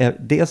äventyr.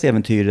 Dels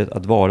äventyret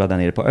att vara där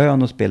nere på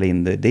ön och spela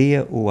in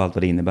det och allt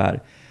vad det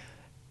innebär.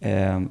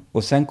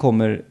 Och sen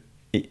kommer,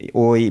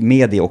 och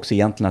med det också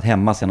egentligen att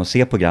hemma sen och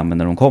se programmen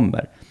när de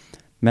kommer.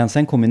 Men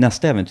sen kommer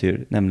nästa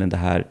äventyr, nämligen det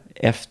här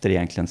efter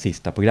egentligen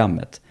sista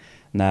programmet.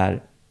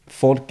 När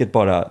folket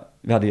bara,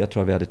 jag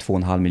tror vi hade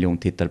 2,5 miljoner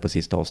tittare på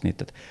sista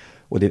avsnittet.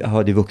 Och det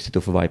hade vuxit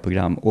upp för varje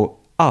program.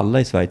 Och alla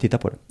i Sverige tittar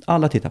på det.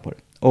 Alla tittar på det.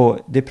 Och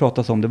det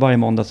pratas om det varje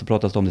måndag, så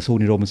pratas det om det. Såg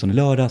ni Robinson i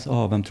lördags?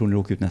 Vem tror ni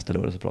åker ut nästa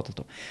lördag? Så pratas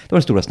det om. Det var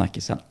den stora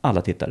snackisen.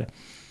 Alla tittare.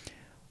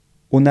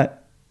 Och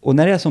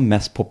när det är som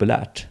mest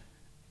populärt,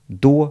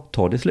 då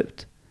tar det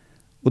slut.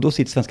 Och då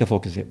sitter svenska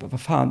folket och säger,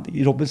 vad fan,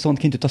 Robinson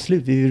kan inte ta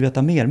slut, vi vill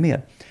veta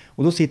mer.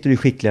 Och då sitter det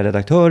skickliga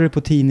redaktörer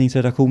på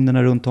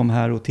tidningsredaktionerna runt om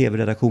här och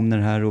tv-redaktioner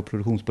här och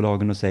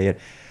produktionsbolagen och säger,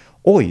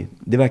 oj,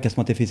 det verkar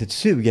som att det finns ett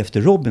sug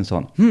efter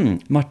Robinson.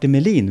 Martin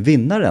Melin,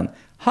 vinnaren.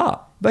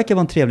 Verkar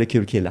vara en trevlig,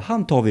 kul kille.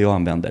 Han tar vi och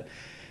använder.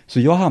 Så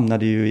jag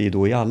hamnade ju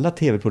i alla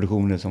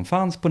tv-produktioner som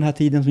fanns på den här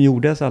tiden som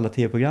gjordes, alla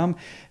tv-program.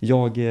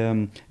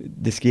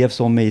 Det skrevs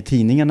om mig i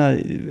tidningarna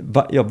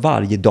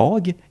varje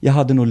dag. Jag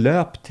hade nog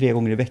löp 3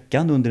 gånger i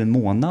veckan under en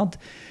månad.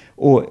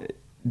 Och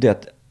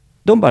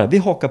de bara, vi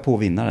hakar på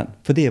vinnaren.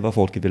 För det är vad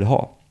folket ville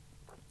ha.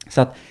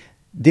 Så att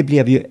det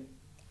blev ju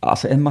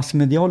alltså en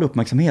massmedial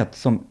uppmärksamhet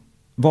som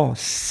var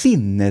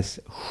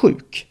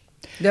sinnessjuk.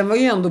 Den var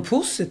ju ändå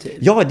positiv.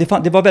 Ja,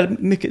 det var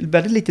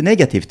väldigt lite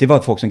negativt. Det var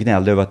folk som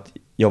gnällde över att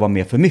jag var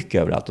med för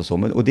mycket överallt och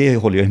så. Och det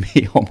håller jag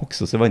med om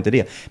också, så det var inte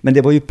det. Men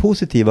det var ju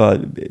positiva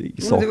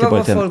saker. Det var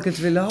vad folket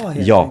ville ha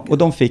helt enkelt. Och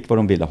de fick vad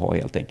de ville ha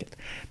helt enkelt.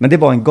 Men det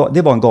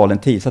var en galen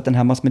tid. Så att den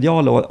här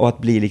massmediala och att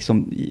bli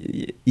liksom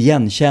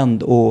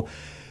igenkänd och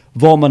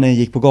var man än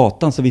gick på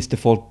gatan så visste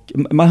folk,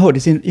 man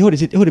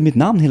hörde mitt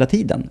namn hela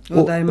tiden.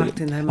 Och där är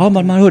Martin, där är Martin.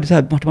 Ja, man hörde så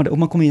här, Martin, och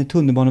man kom in i en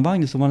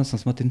tunnelbanevagn så var det nästan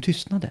som att den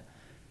tystnade.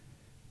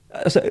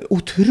 Alltså,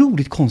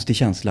 otroligt konstig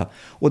känsla.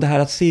 Och det här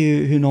att se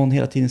hur någon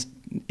hela tiden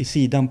i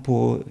sidan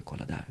på,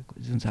 kolla där,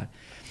 så här.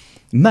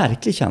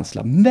 Märklig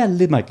känsla,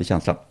 väldigt märklig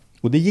känsla.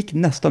 Och det gick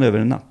nästan över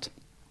en natt.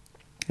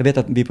 Jag vet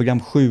att vid program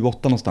 7-8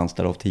 någonstans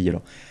där av 10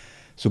 då,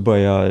 så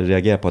började jag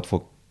reagera på att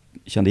folk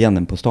kände igen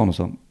den på stan och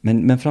så.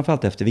 Men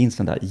framförallt efter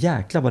vinsten där,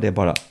 jäklar vad det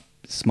bara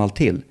small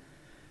till.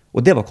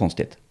 Och det var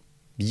konstigt.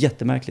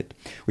 Jättemärkligt.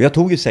 Och jag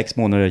tog ju 6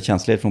 månader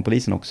tjänstledighet från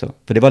polisen också.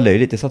 För det var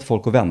löjligt, det satt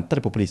folk och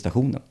väntade på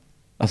polisstationen.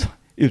 Alltså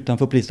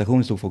utanför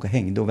polisstationen stod folk och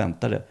hängde och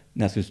väntade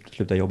när jag skulle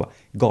sluta jobba.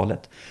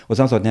 Galet. Och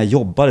sen så att när jag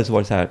jobbade så var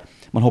det så här,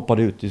 man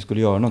hoppade ut, du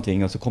skulle göra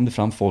någonting och så kom det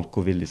fram folk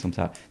och ville liksom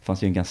så här, det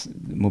fanns ju inga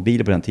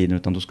mobiler på den tiden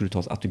utan då skulle det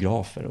tas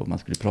autografer och man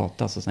skulle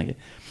prata och såna grejer.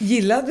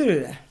 Gillade du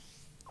det?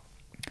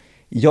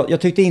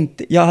 Jag tyckte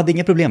inte, jag hade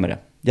inga problem med det.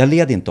 Jag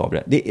led inte av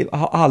det. Det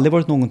har aldrig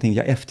varit någonting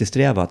jag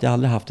eftersträvat. Jag har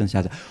aldrig haft en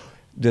känsla.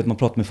 Du vet, man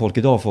pratar med folk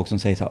idag, folk som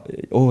säger så här,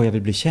 jag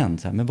vill bli känd.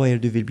 Så här, men vad är det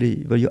du vill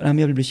bli? Nej, men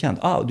jag vill bli känd.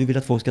 Du vill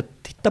att folk ska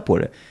titta på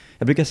det.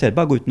 Jag brukar säga,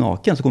 bara gå ut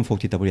naken så kommer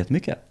folk titta på det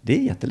jättemycket. Det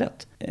är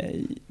jättelätt.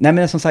 Nej,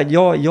 men som sagt,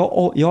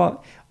 jag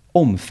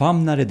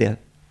omfamnade det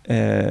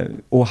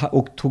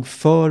och tog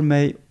för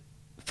mig,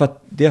 för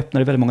att det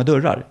öppnade väldigt många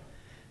dörrar.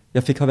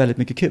 Jag fick ha väldigt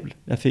mycket kul.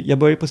 Jag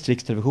började på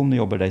Strix Television och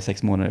jobbade där i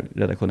 6 månader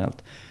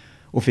redaktionellt.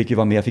 Och fick ju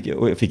vara med,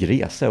 jag fick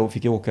resa och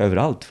fick åka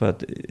överallt för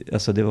att,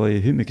 alltså det var ju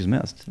hur mycket som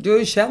helst. Du är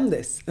ju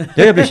kändis. Ja,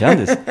 jag blev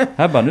kändis.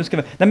 Här bara, nu ska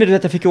vi... Nej, men du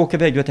vet, jag fick åka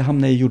iväg, du vet, jag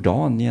hamnade i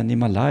Jordanien, i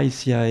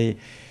Malaysia, i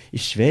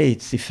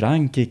Schweiz, i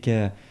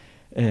Frankrike.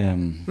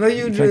 Vad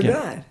gjorde du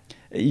där?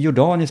 I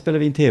Jordanien spelade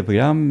vi in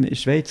tv-program. I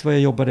Schweiz var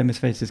jag jobbade med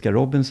schweiziska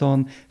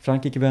Robinson.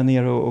 Frankrike var jag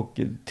ner och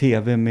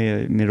tv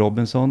med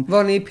Robinson.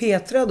 Var ni i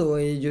Petra då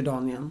i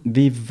Jordanien?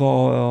 Vi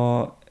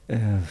var...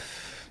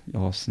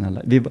 ja,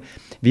 snälla.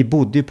 Vi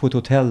bodde ju på ett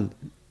hotell.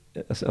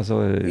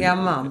 Alltså, i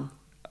Amman?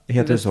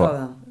 Heter det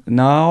så?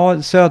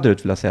 Nej,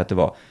 söderut vill jag säga att det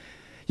var.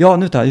 Ja,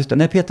 nu tar just det.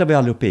 Nej, Petra var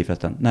aldrig uppe i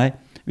förresten. Nej,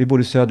 vi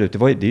bodde söderut. Det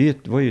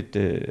var ju ett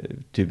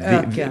typ...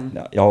 Öken?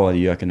 Ja, det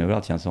är öken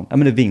överallt känns som. Ja,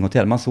 men det är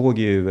Vinghotell. Man såg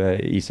ju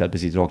Israel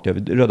precis rakt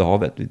över Röda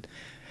havet.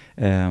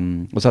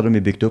 Och så hade de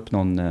ju byggt upp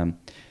någon...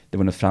 det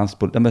var något franskt...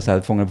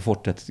 Fångarna på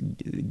fortet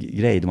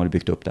grej de hade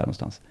byggt upp där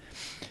någonstans.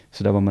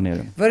 Så där var man nere.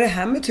 Var det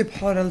här med typ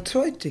Harald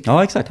Treutiger?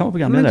 Ja, exakt. Han var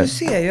programledare. Men du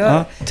ser,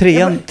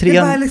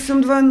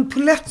 det var en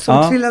polett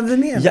som trillade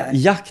ner där.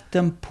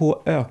 Jakten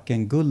på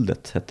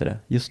ökenguldet hette det.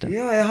 Just det.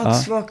 Ja, jag har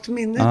ett svagt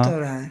minne av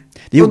det här.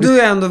 Och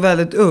du är ändå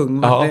väldigt ung,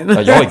 Martin.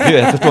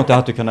 Jag förstår inte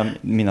att du kan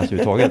minnas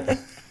överhuvudtaget.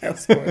 Jag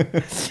skojar.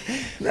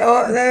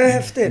 Ja, det är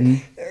häftigt.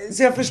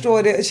 Så jag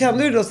förstår det.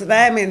 Kände du då så,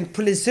 nej men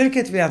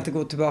polisyrket vill jag inte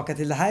gå tillbaka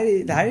till. Det här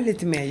är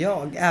lite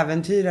mer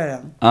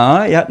äventyraren.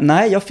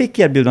 Nej, jag fick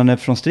erbjudande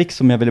från Strix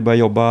som jag ville börja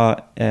jobba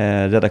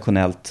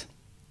redaktionellt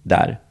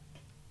där.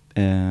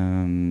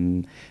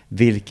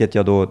 Vilket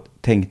jag då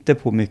tänkte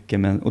på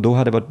mycket, och då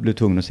hade jag blivit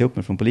tvungen att se upp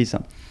mig från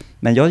polisen.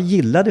 Men jag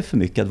gillade för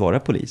mycket att vara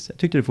polis. Jag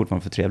tyckte det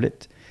fortfarande var för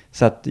trevligt.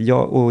 Så att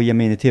och ge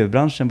mig in i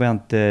tv-branschen var jag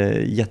inte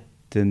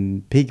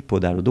jättepigg på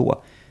där och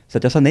då. Så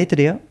att jag sa nej till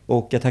det,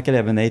 och jag tackade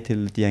även nej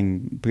till ett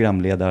gäng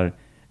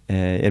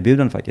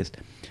programledarerbjudanden faktiskt.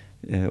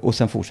 Och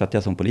sen fortsatte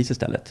jag som polis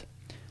istället.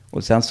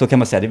 Och sen så kan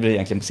man säga, det är väl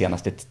egentligen de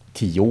senaste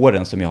 10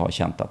 åren som jag har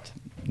känt att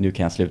nu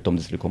kan jag sluta om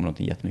det skulle komma något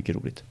jättemycket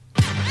roligt.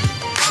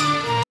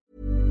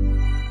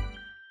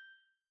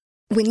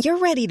 When you're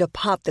ready to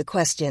pop the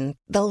question,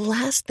 the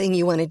last thing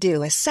you want to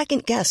do is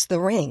second guess the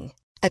ring.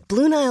 At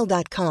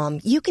BlueNile.com,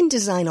 you can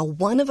design a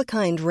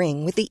one-of-a-kind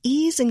ring with the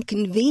ease and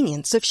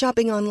convenience of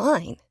shopping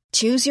online.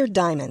 Choose your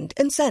diamond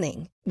and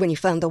setting. When you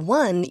find the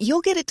one,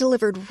 you'll get it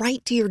delivered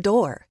right to your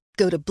door.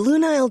 Go to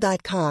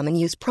BlueNile.com and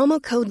use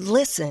promo code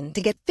LISTEN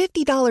to get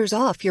 $50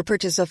 off your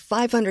purchase of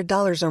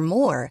 $500 or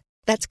more.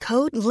 That's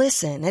code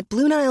LISTEN at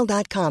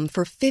BlueNile.com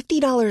for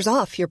 $50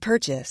 off your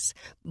purchase.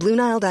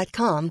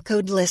 BlueNile.com,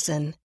 code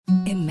LISTEN.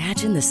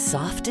 Imagine the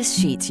softest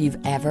sheets you've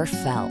ever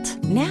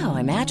felt. Now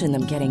imagine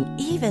them getting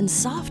even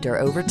softer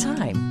over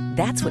time.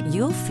 That's what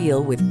you'll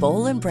feel with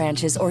Boll &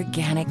 Branch's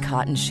organic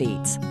cotton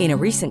sheets. In a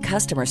recent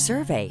customer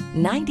survey,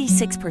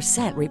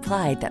 96%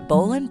 replied that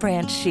Boll &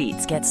 Branch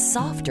sheets get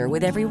softer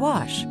with every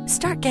wash.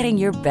 Start getting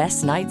your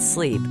best night's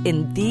sleep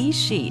in these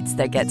sheets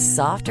that get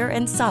softer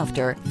and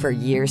softer for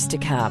years to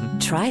come.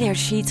 Try their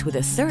sheets with a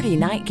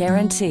 30-night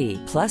guarantee.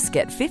 Plus,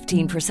 get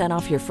 15%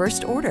 off your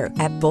first order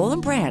at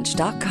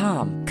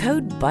bollandbranch.com.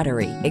 Code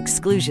BUTTERY.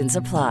 Exclusions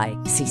apply.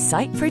 See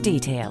site for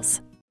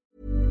details.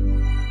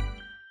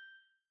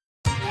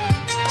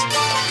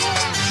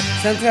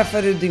 Sen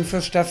träffade du din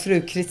första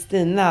fru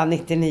Kristina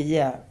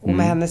 99 och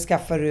med henne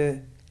skaffade du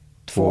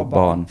två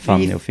barn.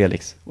 Fanny och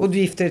Felix. Och du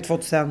gifte dig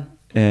 2000?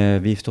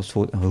 Vi gifte oss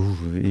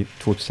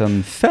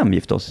 2005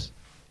 gifte oss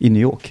i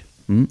New York.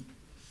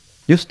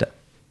 Just det.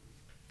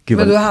 Gud,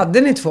 men då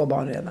hade ni 2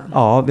 barn redan?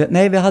 Ja,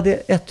 vi hade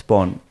ett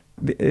barn.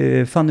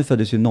 Fanny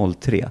föddes ju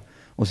 03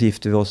 och så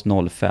gifte vi oss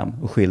 05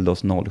 och skilde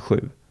oss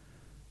 07.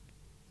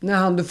 När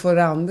han du får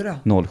det andra?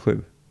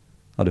 07.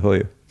 Ja, du hör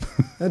ju.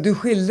 Ja, du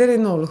skilde dig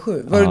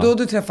 07. Var det då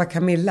du träffade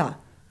Camilla?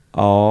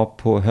 Ja,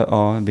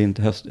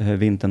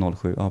 vintern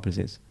 07. Ja,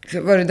 precis.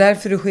 Så var det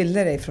därför du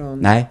skilde dig från...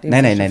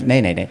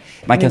 Nej.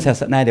 Man kan säga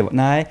så,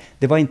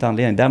 det var inte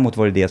anledningen. Däremot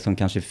var det som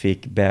kanske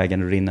fick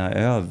bägaren att rinna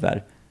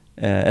över.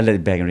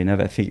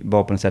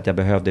 Var på något sätt jag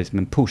behövde liksom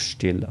en push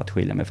till att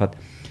skilja mig. För att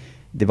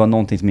det var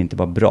någonting som inte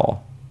var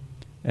bra.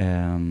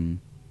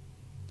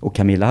 Och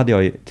Camilla hade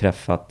jag ju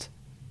träffat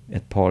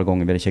ett par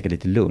gånger. Vi hade käkat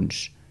lite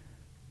lunch.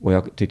 Och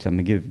jag tyckte,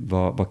 men gud,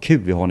 vad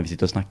kul vi har när vi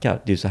sitter och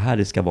snackar. Det är ju så här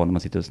det ska vara när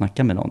man sitter och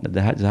snackar med någon. Så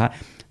här,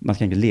 man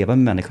ska inte leva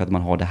med människor att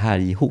man har det här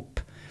ihop.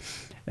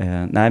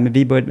 Men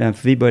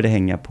vi började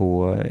hänga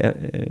på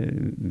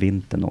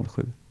vintern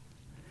 07.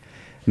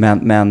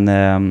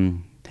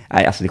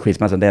 Nej, alltså det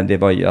skilsmässan, det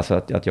var ju alltså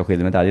att jag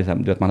skilde mig där. Det är så här,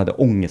 du vet, man hade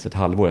ångest ett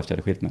halvår efter att jag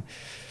hade skilt mig.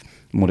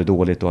 Mådde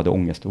dåligt och hade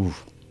ångest.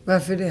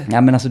 Varför det?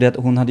 Ja, men alltså det,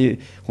 hon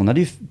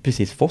hade ju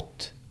precis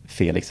fått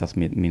Felix, alltså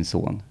min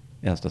son,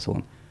 äldsta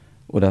son.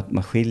 Och att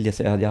man skiljer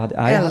sig.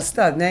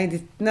 Äldsta? Nej,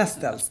 ditt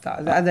näst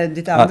äldsta.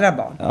 Ditt andra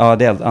barn.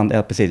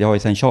 Ja, precis. Jag har ju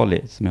sen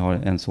Charlie som jag har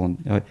en son.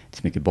 Jag har inte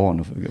så mycket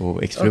barn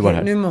och exfruar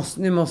här. Nu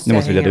måste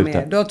jag hänga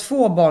med. Du har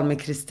 2 barn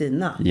med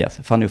Kristina. Yes,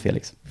 Fanny och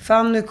Felix.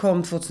 Fanny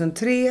kom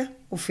 2003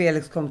 och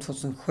Felix kom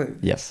 2007.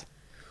 Yes.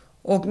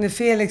 Och när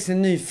Felix är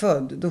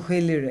nyfödd, då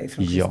skiljer du dig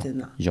från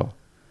Kristina. Ja.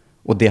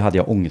 Och det hade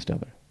jag ångest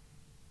över.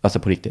 Alltså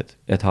på riktigt,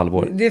 ett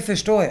halvår. Det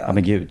förstår jag. Ja,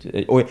 men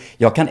gud. Och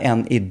jag kan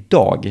än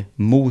idag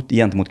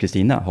gentemot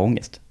Kristina ha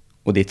ångest.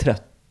 Och det är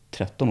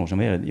 13 år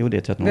sedan. Jo, det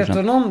är 13 år sedan.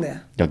 Vet hon om det?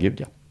 Ja, gud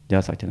ja. Det har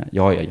jag sagt till henne.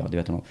 Ja, det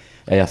vet hon om.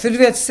 För du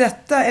vet,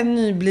 sätta en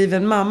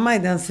nybliven mamma i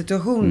den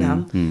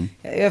situationen.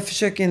 Jag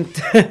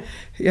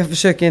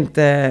försöker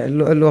inte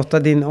låta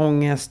din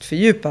ångest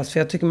fördjupas. För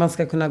jag tycker man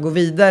ska kunna gå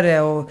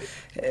vidare. Och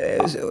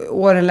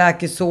åren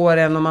läker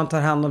såren och man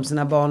tar hand om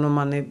sina barn och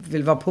man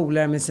vill vara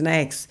polare med sina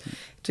ex.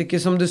 Tycker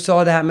som du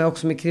sa det här med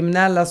också med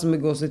kriminella som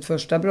begår sitt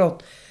första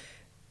brott.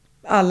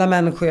 Alla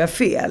människor gör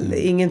fel.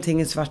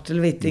 Ingenting är svart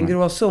eller vitt. Det är en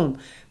gråzon.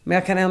 Men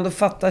jag kan ändå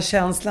fatta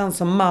känslan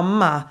som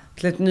mamma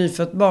till ett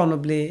nyfött barn och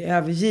bli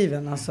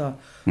övergiven. Alltså,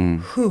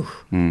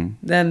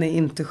 den är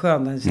inte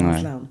skön, den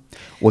känslan.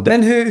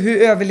 Men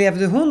hur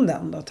överlevde hon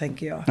den då,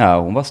 tänker jag? Ja,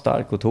 hon var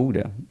stark och tog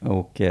det.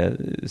 Och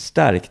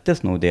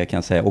stärktes nog det, kan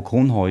jag säga. Och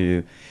hon har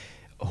ju...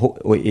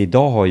 Och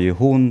idag har ju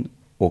hon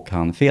och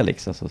han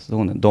Felix,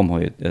 alltså, de har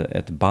ju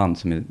ett band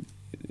som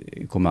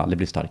kommer aldrig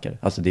bli starkare.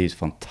 Alltså det är ju så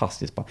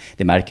fantastiskt band.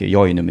 Det märker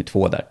jag är ju nummer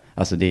 2 där.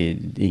 Alltså det är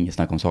inget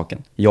snack om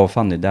saken. Jag och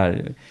Fanny, där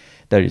är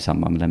det ju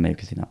samma mellan mig och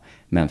Kristina.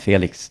 Men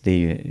Felix, det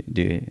är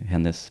ju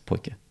hennes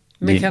pojke.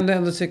 Men kan du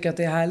ändå tycka att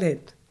det är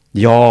härligt?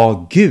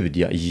 Ja, gud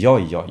ja.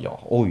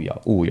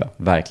 Oh ja,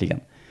 verkligen.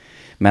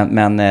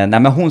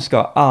 Men hon ska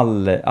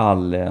all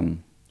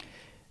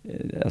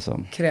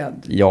alltså, cred.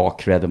 Ja,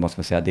 cred måste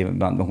man säga.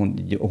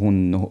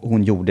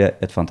 Hon gjorde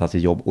ett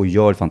fantastiskt jobb och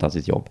gör ett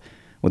fantastiskt jobb.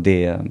 Och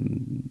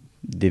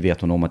det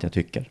vet hon om att jag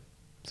tycker.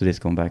 Så det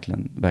ska hon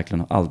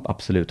verkligen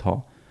absolut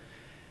ha.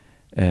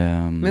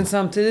 Men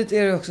samtidigt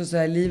är det också så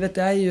här, livet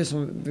är ju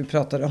som vi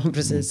pratade om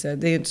precis.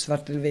 Det är ju inte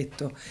svart eller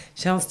vitt. Och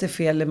känns det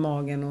fel i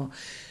magen? Och...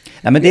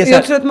 Nej, men det är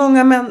jag tror att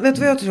många män, vet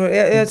du vad jag tror?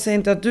 Jag säger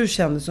inte att du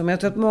känner så, men jag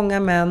tror att många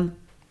män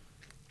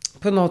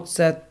på något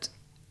sätt,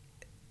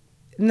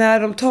 när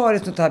de tar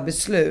ett sånt här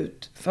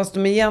beslut, fast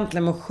de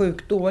egentligen mår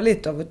sjukt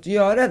dåligt av att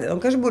göra det. De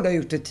kanske borde ha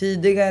gjort det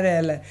tidigare,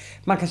 eller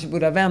man kanske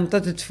borde ha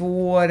väntat i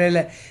 2 år,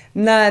 eller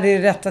när det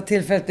är rätta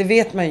tillfället, det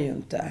vet man ju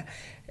inte.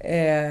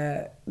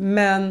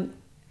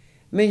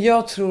 Men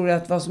jag tror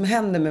att vad som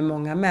händer med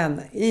många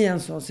män i en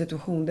sån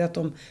situation, det är att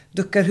de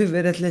duckar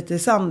huvudet lite i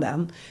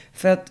sanden.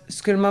 För att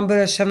skulle man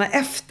börja känna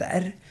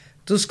efter,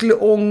 då skulle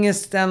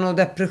ångesten och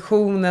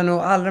depressionen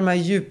och alla de här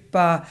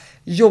djupa,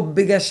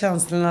 jobbiga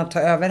känslorna ta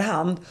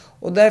överhand.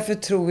 Och därför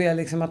tror jag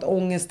liksom att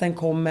ångesten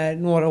kommer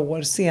några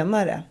år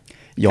senare.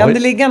 Kan det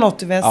ligga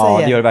något i vad jag säger?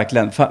 Ja, det gör det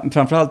verkligen.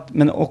 Framförallt,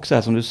 men också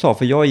här som du sa,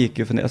 för jag gick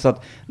ju för så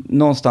att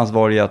någonstans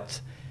var det ju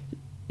att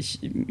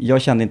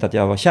jag kände inte att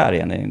jag var kär i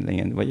henne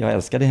längre. Jag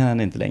älskade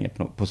henne inte längre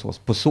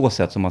på så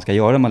sätt som man ska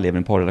göra när man lever i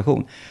en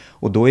parrelation.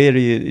 Och då är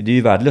det är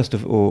ju värdelöst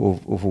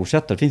att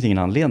fortsätta. Det finns ingen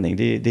anledning.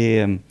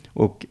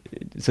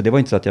 Så det var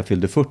inte så att jag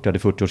fyllde 40, jag hade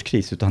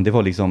 40-årskris, utan det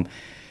var liksom...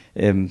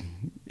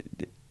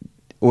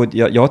 Och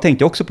jag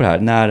tänkte också på det här,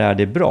 när är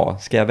det bra?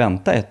 Ska jag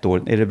vänta 1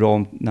 år? Är det bra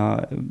om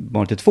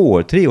barnet är 2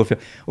 år, 3 år?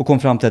 Och kom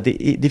fram till att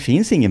det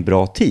finns ingen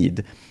bra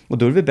tid. Och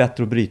då är det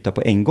bättre att bryta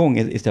på en gång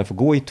istället för att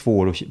gå i 2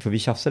 år, för vi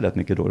tjafsade rätt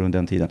mycket då under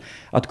den tiden.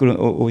 Att gå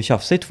och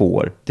tjafsa i 2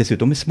 år,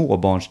 dessutom i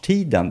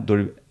småbarnstiden, då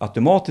det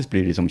automatiskt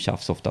blir det som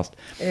tjafs oftast.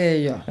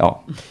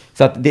 Ja.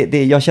 Så att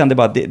jag kände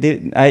bara,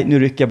 nej, nu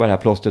rycker jag bara det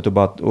här plåstret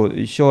och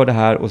kör det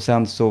här, och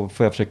sen så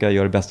får jag försöka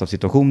göra det bästa av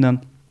situationen.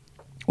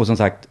 Och som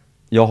sagt,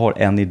 jag har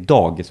än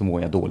idag så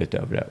mår jag dåligt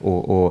över det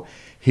och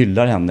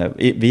hyllar henne.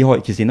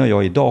 Kristina och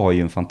jag idag har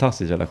ju en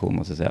fantastisk relation,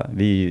 måste jag säga.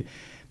 Vi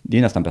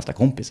är nästan bästa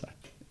kompisar.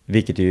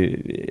 Vilket är ju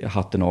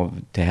hatten av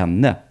till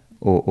henne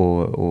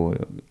och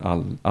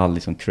all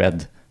liksom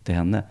cred till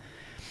henne.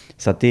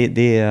 Så att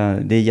det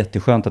är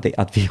jätteskönt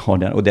att vi har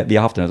den, och vi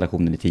har haft den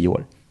relationen i 10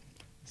 år.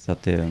 Så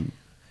att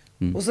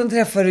Och sen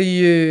träffade du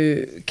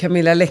ju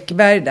Camilla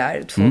Läckberg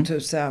där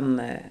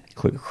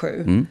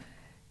 2007. Mm.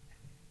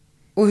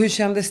 Och hur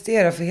kändes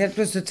det då? För helt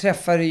plötsligt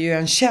träffade du ju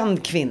en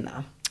känd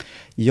kvinna.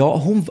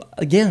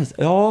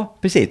 Ja,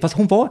 precis. Fast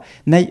hon var,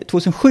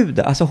 2007,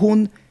 alltså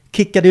hon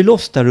kickade ju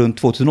loss där runt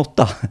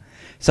 2008.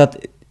 Så att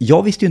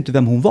jag visste ju inte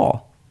vem hon var.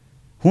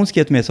 Hon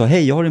skrev till mig och sa,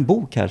 hej, jag har en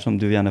bok här som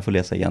du gärna får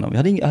läsa igenom.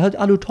 Jag hade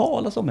aldrig hört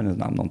talas om hennes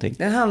namn någonting.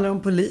 Den handlar om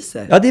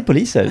poliser. Ja, det är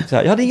poliser. Så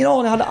jag hade ingen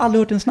aning, jag hade aldrig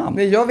hört hennes namn.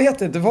 Men jag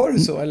vet inte, var det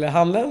så? Eller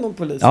handlar den om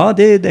poliser? Ja,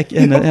 det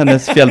är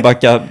hennes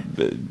Fjällbacka.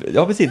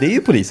 Ja, precis, det är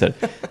ju poliser.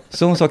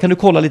 Så hon sa, kan du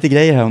kolla lite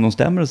grejer här om de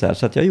stämmer och så här.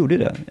 Så att jag gjorde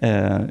det.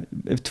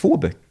 2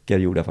 böcker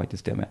gjorde jag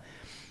faktiskt det med.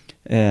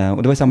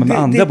 Och det var samma med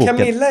andra boken.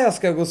 Det är Camilla jag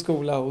ska gå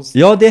skola hos.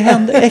 Ja, det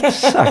hände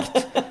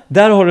exakt.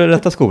 Där har du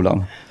rätta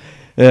skolan.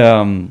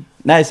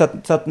 Nej, så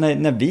att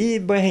när vi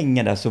började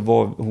hänga där så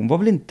hon var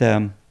väl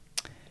inte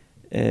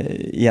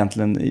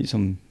egentligen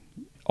som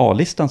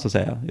A-listan så att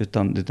säga,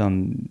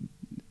 utan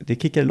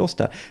det kickade loss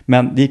där.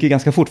 Men det gick ju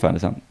ganska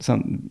fortfarande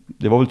sen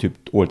det var väl typ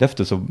året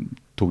efter så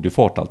tog det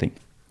fart allting.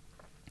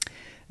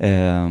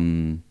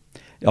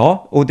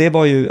 Ja, och det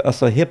var ju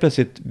alltså helt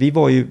plötsligt, vi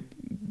var ju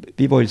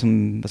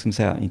som, vad ska man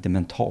säga, inte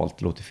mentalt,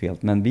 det låter fel,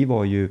 men vi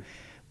var ju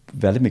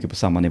väldigt mycket på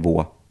samma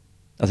nivå.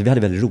 Alltså vi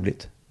hade väldigt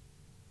roligt.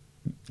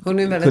 Hon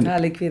är en väldigt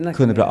härlig kvinna.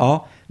 Kunde bra,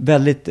 ja,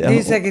 väldigt. Det är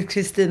ju säkert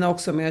Kristina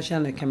också, men jag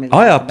känner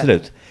Camilla. Ja,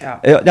 absolut.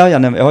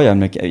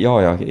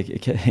 Ja,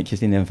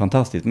 Kristina är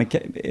fantastisk.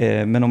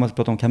 Men om man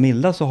pratar om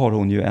Camilla så har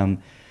hon ju en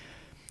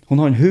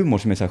humor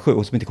som är så här skön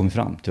och som inte kommer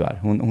fram, tyvärr.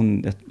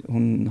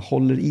 Hon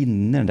håller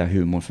inne den där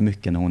humorn för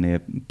mycket när hon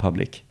är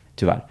public,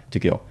 tyvärr,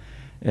 tycker jag.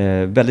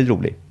 Väldigt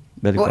rolig.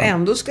 Väldigt och skön.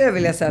 Ändå ska jag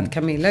vilja säga att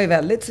Camilla är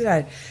väldigt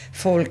sådär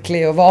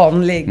folklig och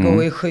vanlig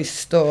och är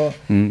schysst.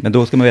 Men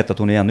då ska man veta att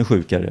hon är ännu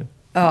sjukare.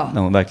 Ja.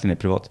 När hon verkligen är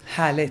privat.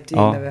 Härligt, det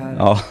gillar vi här.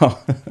 Ja.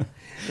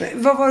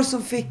 Vad var det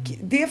som fick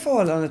det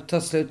förhållandet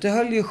ta slut? Det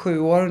höll ju 7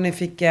 år och ni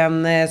fick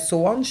en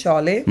son,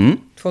 Charlie,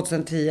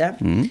 2010.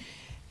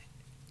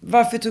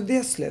 Varför tog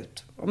det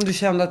slut? Om du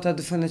kände att du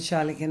hade funnit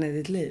kärleken i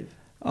ditt liv.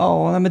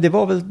 Ja, men det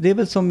är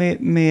väl som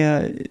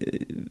med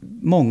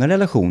många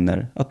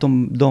relationer. Att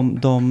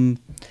de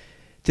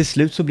till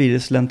slut så blir det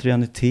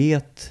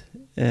slentrianitet.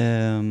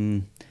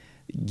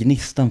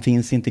 Gnistan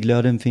finns inte,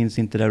 glöden finns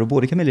inte där. Och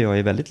både Camilla och jag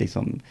är väldigt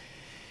liksom,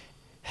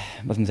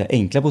 vad ska man säga,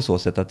 enkla på så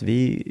sätt att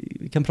vi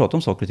kan prata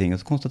om saker och ting och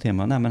så konstaterar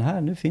man, nej men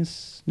här,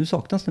 nu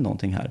saknas det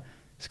någonting här.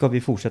 Ska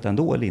vi fortsätta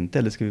ändå eller inte?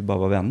 Eller ska vi bara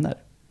vara vänner?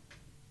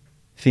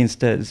 Finns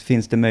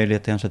det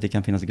möjlighet kanske att det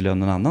kan finnas glöd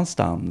någon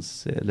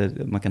annanstans? Eller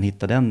man kan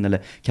hitta den?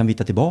 Eller kan vi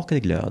hitta tillbaka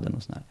till glöden?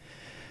 Och sådär.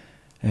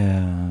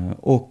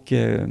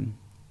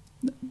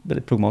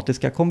 Väldigt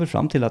pragmatiska kom vi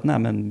fram till att nej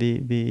men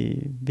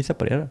vi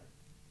separerar.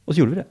 Och så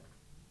gjorde vi det.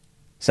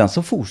 Sen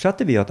så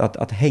fortsatte vi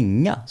att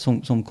hänga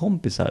som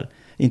kompisar.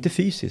 Inte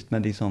fysiskt,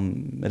 men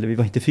liksom, eller vi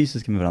var inte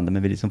fysiska med varandra,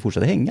 men vi liksom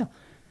fortsatte hänga.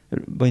 Vi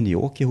var i New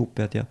York ihop,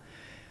 vet jag.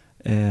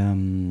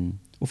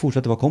 Och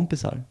fortsatte vara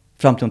kompisar.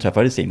 Fram till hon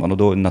träffade Simon, och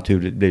då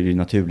blev det ju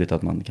naturligt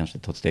att man kanske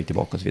tar ett steg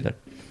tillbaka och så vidare.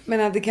 Men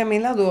hade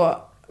Camilla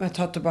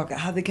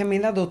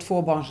då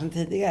 2 barn sedan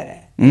tidigare?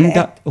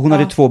 Hon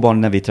hade 2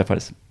 barn när vi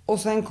träffades. Och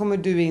sen kommer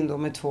du in då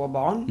med 2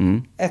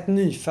 barn. Ett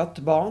nyfött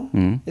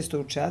barn, i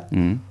stort sett.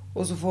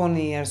 Och så får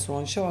ni er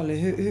son Charlie.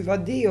 Hur var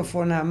det att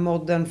få den här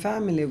modern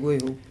family att gå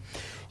ihop?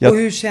 Och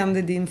hur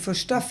kände din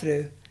första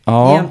fru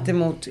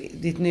gentemot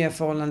ditt nya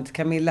förhållande till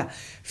Camilla?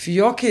 För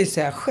jag kan ju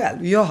säga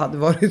själv, jag hade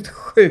varit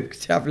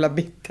sjukt jävla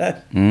bitter.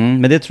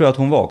 Men det tror jag att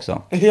hon var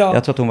också. Ja,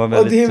 jag tror att hon var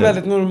väldigt, och det är en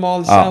väldigt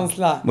normal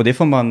känsla. Och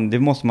det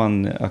måste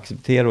man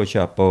acceptera och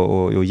köpa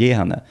och ge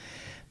henne.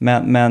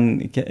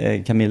 Men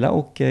Camilla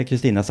och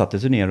Kristina satte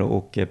sig ner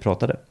och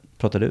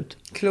pratade ut.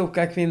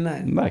 Kloka kvinnor.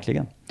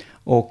 Verkligen.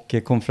 Och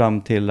kom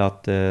fram till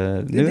att... det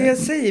är det jag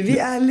säger, vi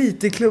är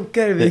lite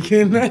klokare vi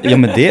kvinnor. Ja,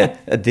 men det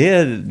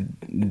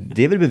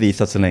är väl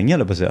bevisat så länge,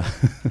 eller på att säga.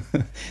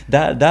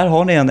 Där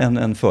har ni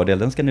en fördel,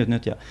 den ska ni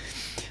utnyttja.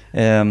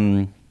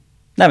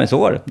 Nej, men så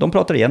var det. De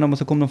pratade igenom och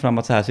så kom de fram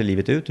att så här ser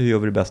livet ut. Hur gör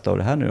vi det bästa av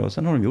det här nu? Och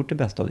sen har de gjort det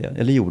bästa av det.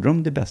 Eller gjorde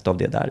de det bästa av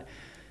det där.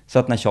 Så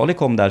att när Charlie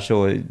kom där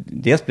så...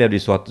 Dels blev det ju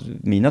så att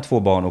mina 2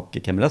 barn och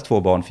Camillas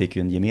 2 barn fick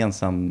ju en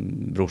gemensam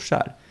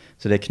brorsar.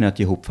 Så det knöt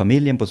ihop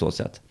familjen på så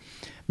sätt.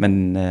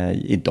 Men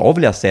idag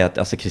vill jag säga att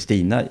alltså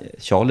Kristina,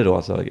 Charlie då,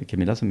 alltså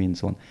Camilla som min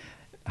son.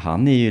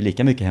 Han är ju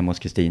lika mycket hemma hos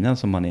Kristina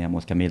som han är hemma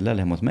hos Camilla eller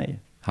hemma hos mig.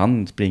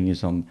 Han springer ju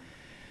som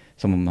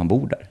om han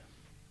bor där.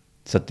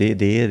 Så att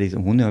det är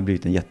liksom, hon har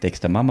blivit en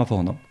jätteextra mamma för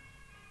honom.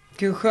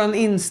 Vilken skön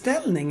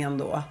inställning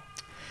ändå.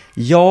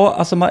 Ja,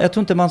 alltså jag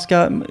tror inte man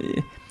ska...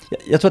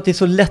 Jag tror att det är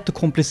så lätt att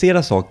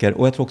komplicera saker.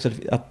 Och jag tror också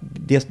att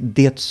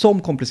det som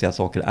komplicerar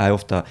saker är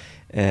ofta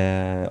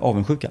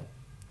avundsjuka.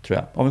 Tror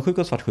jag.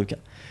 Avundsjuka och svartsjuka.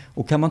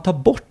 Och kan man ta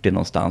bort det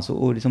någonstans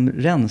och liksom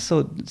rensa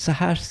och så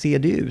här ser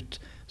det ut.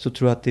 Så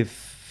tror jag att det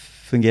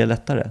fungerar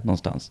lättare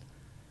någonstans.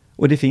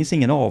 Och det finns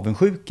ingen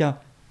avundsjuka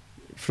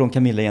från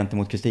Camilla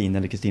gentemot Kristina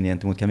eller Kristina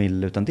gentemot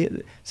Camilla, utan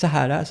så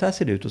här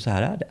ser det ut och så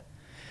här är det.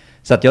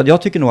 Så att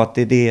jag tycker nog att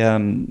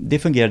det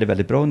fungerade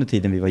väldigt bra under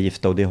tiden vi var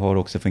gifta, och det har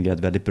också fungerat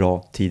väldigt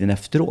bra tiden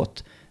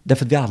efteråt.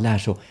 Därför att vi alla är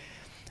så,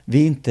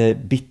 vi är inte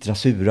bittra,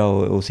 sura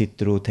och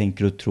sitter och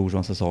tänker och tror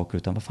sådana saker,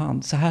 utan vad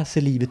fan, så här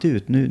ser livet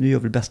ut, nu gör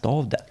vi det bästa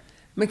av det.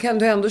 Men kan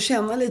du ändå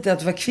känna lite att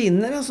det var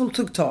kvinnorna som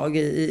tog tag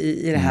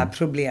i det här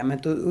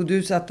problemet, och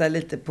du satt där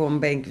lite på en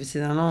bänk vid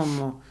sidan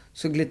om och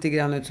såg lite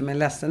grann ut som en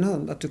ledsen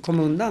hund, att du kom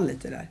undan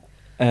lite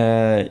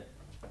där?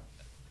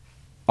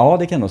 Ja,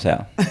 det kan jag nog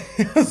säga.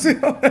 Alltså,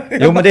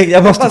 jo, men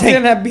jag måste se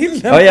den här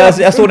bilden. Ja,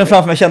 jag såg den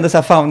framför mig och kände så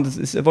här, fan,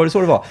 var det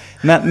så det var?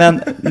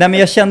 Men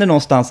jag kände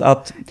någonstans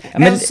att...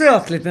 En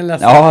söt liten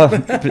ledsen.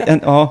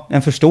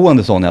 En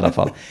förstående sån i alla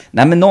fall.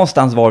 Nej, men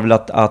någonstans var det väl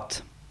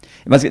att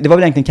det var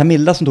väl egentligen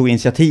Camilla som tog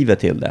initiativet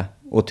till det.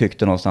 Och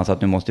tyckte någonstans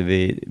att nu måste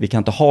vi kan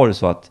inte ha det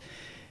så att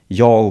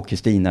jag och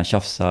Kristina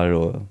tjafsar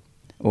och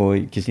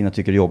Kristina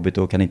tycker det är jobbigt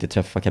och kan inte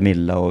träffa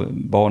Camilla och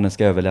barnen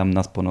ska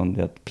överlämnas på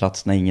någon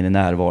plats när ingen är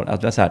närvarande.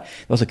 Att det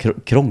var så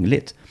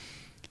krångligt.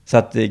 Så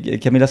att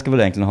Camilla ska väl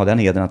egentligen ha den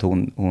hedern att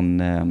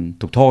hon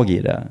tog tag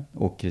i det,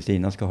 och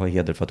Kristina ska ha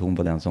heder för att hon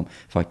var den som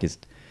faktiskt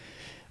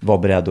var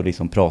beredd att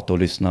liksom prata och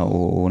lyssna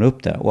och ordna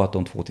upp det, och att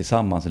de 2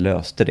 tillsammans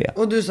löste det.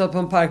 Och du satt på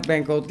en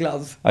parkbänk och åt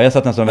glass? Ja, jag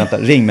satt nästan och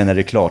väntade. Ring mig när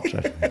det är klart. Så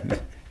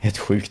helt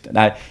sjukt.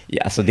 Nej,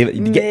 alltså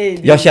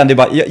jag kände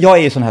bara, jag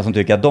är ju sån här som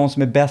tycker att de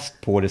som är bäst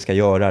på det ska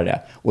göra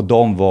det. Och det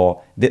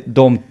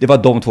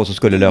var de 2 som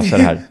skulle lösa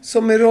det här.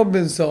 Som i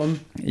Robinson.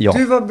 Ja.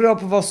 Du var bra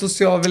på att vara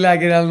social vid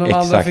läger, någon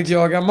annan fick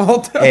jaga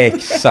maten.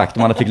 Exakt,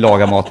 de andra fick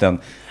laga maten.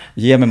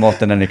 Ge mig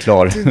maten när den är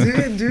klar.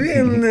 Du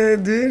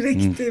är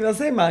riktig, vad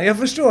säger man? Jag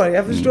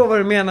förstår vad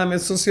du menar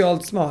med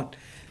socialt smart.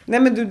 Nej,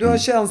 men du har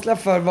känsla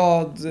för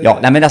vad... Ja,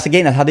 nej, men alltså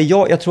grejen,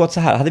 jag tror att så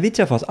här, hade vi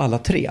träffats alla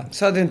 3...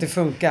 Så hade det inte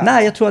funkat.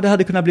 Nej, jag tror att det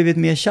hade kunnat blivit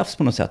mer tjafs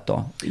på något sätt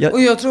då.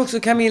 Och jag tror också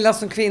Camilla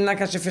som kvinna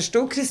kanske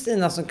förstod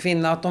Kristina som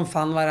kvinna, att de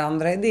fann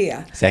varandra i det.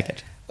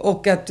 Säkert.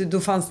 Och att då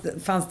fanns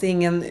det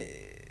ingen...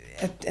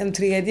 en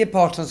tredje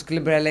part som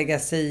skulle börja lägga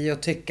sig i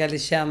och tycka eller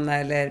känna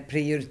eller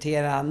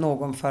prioritera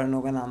någon för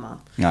någon annan.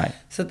 Nej.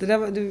 Så att det där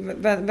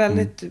var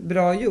väldigt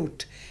bra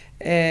gjort.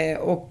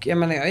 Och jag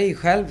menar,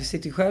 jag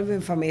sitter själv i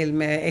en familj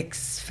med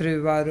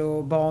exfruar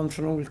och barn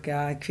från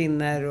olika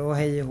kvinnor och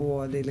hej och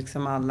hå. Det är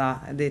liksom alla,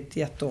 det är ett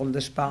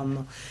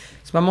jätteåldersspann.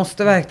 Så man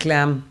måste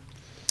verkligen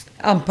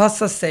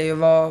anpassa sig och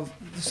vara,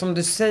 som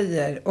du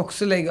säger,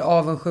 också lägga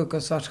avundsjuka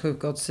och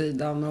svartsjuka åt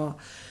sidan.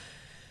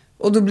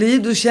 Och då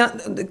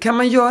kan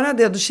man göra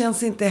det, då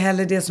känns inte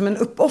heller det som en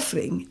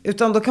uppoffring.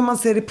 Utan då kan man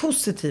se det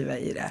positiva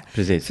i det.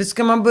 Precis. För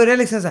ska man börja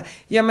liksom säga,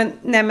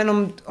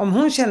 om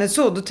hon känner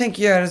så, då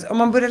tänker jag göra så. Om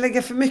man börjar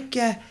lägga för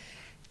mycket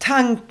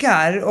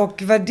tankar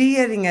och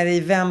värderingar i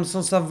vem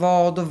som sa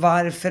vad och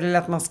varför, eller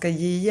att man ska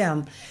ge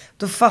igen,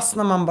 då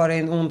fastnar man bara i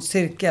en ond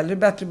cirkel. Det är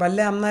bättre att bara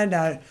lämna det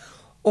där.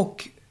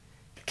 Och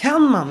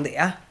kan man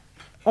det,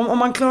 om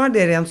man klarar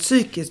det rent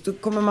psykiskt, då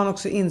kommer man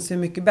också inse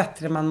hur mycket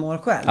bättre man mår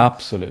själv.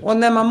 Absolut. Och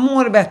när man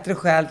mår bättre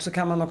själv så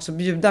kan man också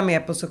bjuda mer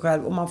på sig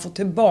själv, och man får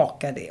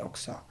tillbaka det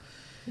också.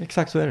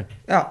 Exakt så är det.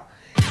 Ja.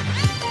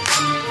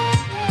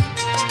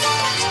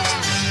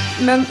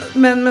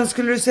 Men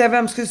skulle du säga,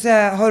 vem skulle du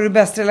säga, har du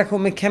bäst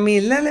relation med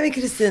Camilla eller med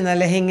Kristina,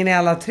 eller hänger ni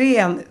alla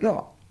 3?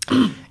 Ja.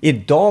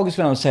 Idag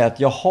skulle jag nog säga att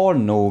jag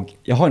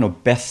har nog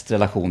bäst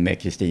relation med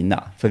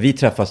Kristina. För vi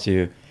träffas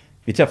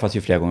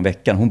ju flera gånger i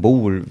veckan. Hon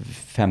bor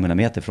 500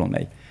 meter från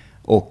mig.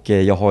 Och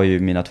jag har ju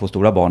mina 2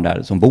 stora barn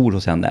där som bor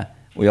hos henne.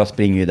 Och jag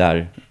springer ju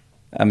där.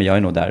 Ja, men jag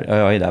är nog där.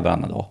 Jag är där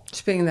varannan dag.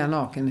 Springer där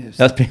naken i huset.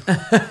 Jag springer.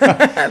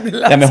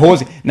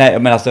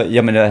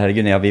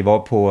 Herregud, när vi var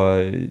på...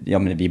 Ja,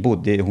 men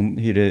hon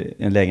hyrde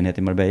en lägenhet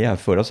i Marbella här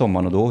förra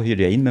sommaren. Och då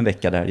hyrde jag in mig en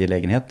vecka där i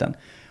lägenheten.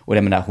 Och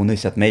hon har ju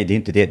sett mig, det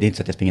är inte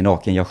så att jag springer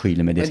naken, jag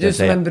skyller mig det. Men du är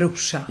som en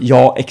brorsa.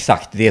 Ja,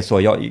 exakt, det är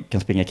så, jag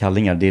kan springa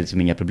kallingar, det är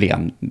liksom inga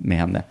problem med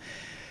henne.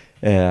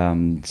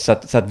 Så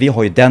att vi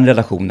har ju den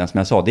relationen, som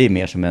jag sa, det är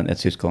mer som ett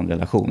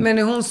syskonrelation. Men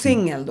är hon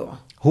singel då?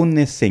 Hon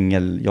är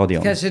singel, ja det är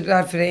hon. Kanske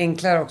därför det är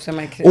enklare också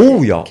med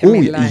Ja.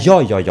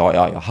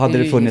 Hade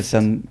det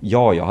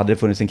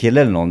funnits en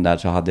kille eller någon där,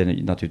 så hade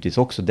naturligtvis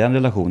också den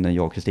relationen,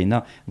 jag och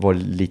Kristina, var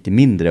lite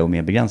mindre och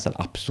mer begränsad.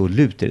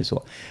 Absolut är det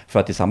så. För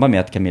att i samband med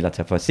att Camilla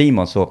träffade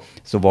Simon så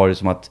var det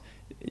som att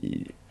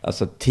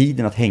alltså,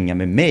 tiden att hänga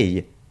med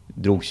mig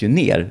drogs ju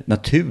ner,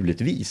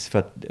 naturligtvis. För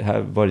att här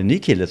var det en ny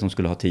kille som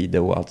skulle ha tid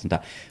och allt sånt där.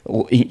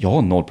 Och jag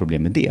har noll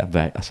problem med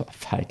det. Alltså,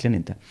 verkligen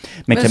inte.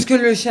 Men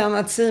skulle du känna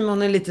att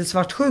Simon är lite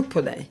svartsjuk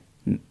på dig?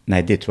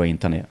 Nej, det tror jag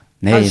inte han är.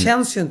 Nej, han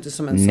känns ju inte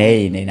som en sån.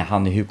 Nej,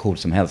 han är hur cool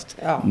som helst.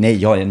 Ja.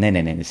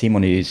 Nej.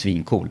 Simon är ju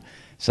svincool.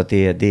 Så att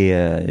det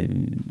är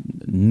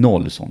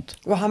noll sånt.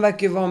 Och han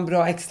verkar ju vara en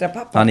bra extra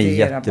pappa. Han är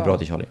jättebra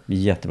till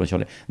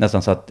Charlie.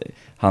 Nästan så att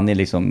han är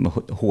liksom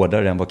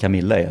hårdare än vad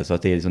Camilla är. Så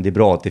att det är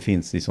bra att det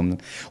finns liksom...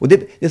 Och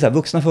det är så här,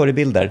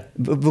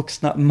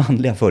 vuxna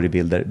manliga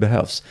förebilder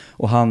behövs.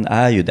 Och han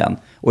är ju den.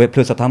 Och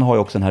plus att han har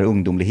ju också den här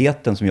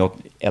ungdomligheten som jag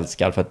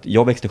älskar. För att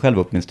jag växte själv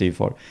upp med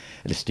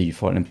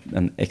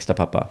en extra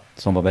pappa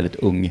som var väldigt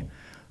ung.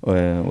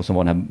 Och som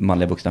var den här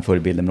manliga vuxna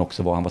förebilden, men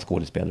också han var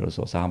skådespelare och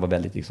så. Så han var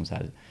väldigt liksom så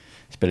här...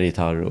 spelade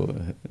gitarr och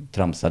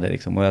tramsade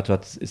liksom. Och jag tror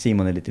att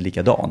Simon är lite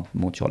likadan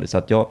mot Charlie. Så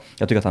att jag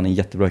tycker att han är en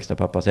jättebra extra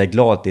pappa. Så jag är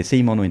glad att det är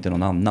Simon och inte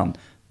någon annan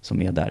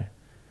som är där.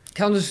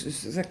 Kan du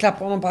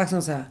klappa honom på axeln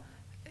och säga: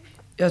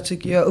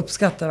 jag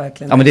uppskattar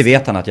verkligen det. Ja, men det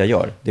vet han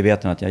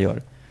att jag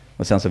gör.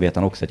 Och sen så vet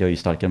han också att jag är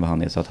starkare än vad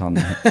han är. Så att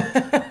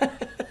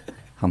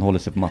han håller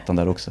sig på mattan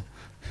där också.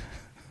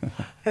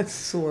 Det är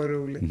så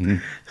roligt. Mm.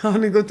 Har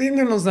ni gått in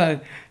i någon sån här...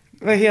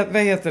 Vad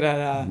heter det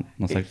här?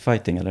 Någon slags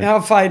fighting eller?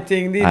 Ja,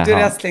 fighting. Det är inte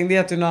wrestling, det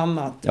heter något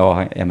annat.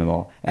 Ja,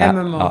 MMA.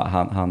 Ja,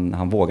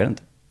 han vågar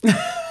inte.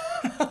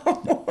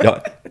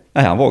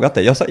 Han vågar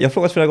inte. Jag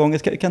frågat flera gånger,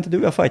 kan inte du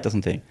och jag fighta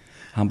någonting?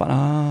 Han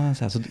bara,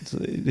 så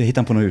hittar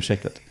han på någon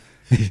ursäkt.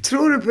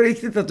 Tror du på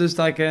riktigt att du är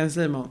starkare än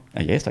Simon?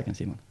 Ja, jag är starkare än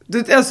Simon.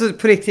 Alltså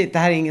på riktigt, det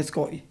här är ingen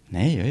skoj.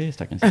 Nej, jag är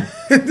starkare än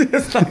Simon. Du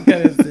är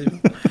starkare än Simon.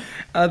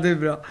 Ja, det är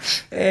bra.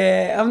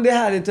 Det är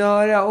härligt att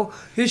höra. Och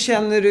hur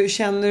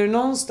känner du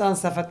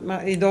någonstans där? För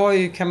att idag har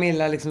ju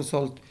Camilla liksom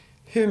sålt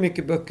hur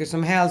mycket böcker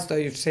som helst och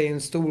har gjort sig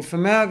en stor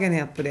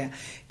förmögenhet på det.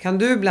 Kan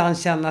du ibland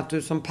känna att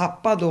du som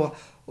pappa då,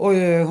 och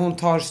hon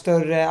tar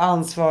större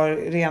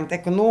ansvar rent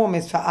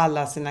ekonomiskt för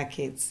alla sina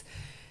kids?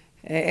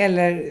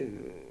 Eller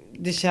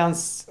det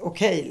känns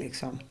okej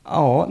liksom?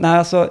 Ja, nej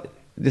alltså...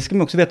 Det ska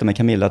man också veta med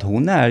Camilla, att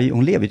hon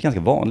lever ett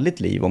ganska vanligt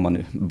liv, om man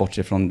nu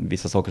bortser från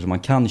vissa saker som man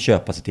kan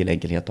köpa sig till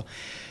enkelhet.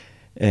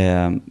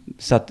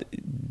 Så att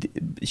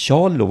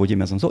Charlie och vår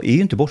gemensamma så är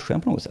ju inte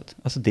bortskämd på något sätt.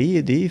 Alltså det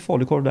är ju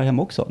falukorv där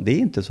hemma också. Det är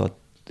inte så att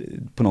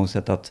på något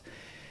sätt att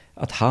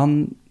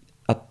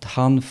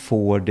han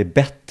får det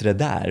bättre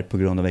där på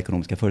grund av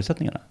ekonomiska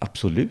förutsättningarna.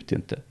 Absolut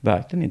inte,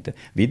 verkligen inte.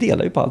 Vi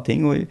delar ju på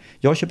allting, och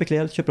jag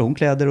köper hon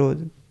kläder och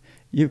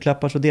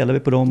julklappar, så delar vi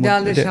på dem. Det är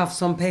aldrig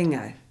tjafs om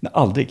pengar? Nej,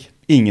 aldrig.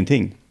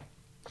 Ingenting.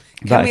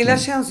 Camilla verkligen.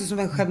 Känns ju som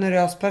en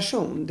generös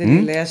person. Det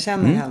lilla jag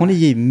känner henne. Hon är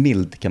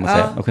givmild kan man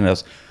säga. Och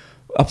generös.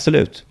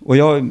 Absolut. Och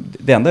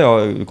det enda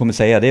jag kommer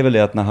säga, det är väl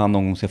att när han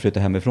någon gång ska flytta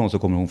hemifrån så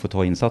kommer hon få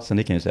ta insatsen.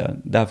 Det kan jag säga.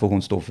 Där får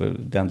hon stå för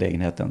den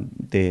lägenheten.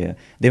 Det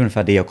är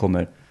ungefär det jag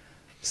kommer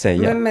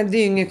säga. Men det är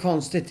ju inget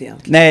konstigt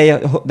egentligen. Nej,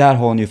 där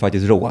har hon ju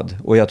faktiskt råd.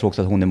 Och jag tror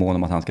också att hon är mån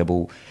om att han ska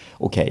bo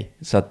okej.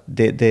 Så att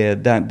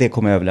det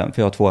kommer jag överlämna.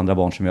 För jag har 2 andra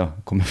barn som jag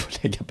kommer få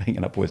lägga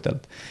pengarna på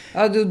istället.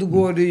 Ja, då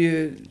går du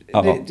ju...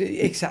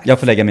 exakt. Jag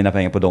får lägga mina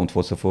pengar på de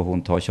 2, så får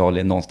hon ta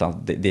Charlie någonstans.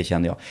 Det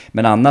känner jag.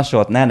 Men annars så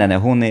att nej.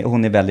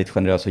 Hon är väldigt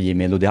generös och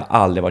givmild. Och det har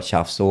aldrig varit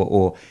tjafs.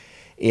 Och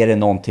är det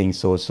någonting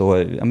så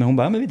ja, men hon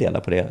bara, men vi delar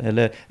på det.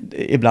 Eller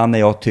ibland när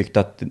jag tyckt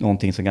att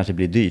någonting som kanske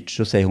blir dyrt,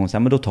 så säger hon så här,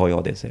 men då tar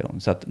jag det, säger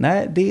hon. Så att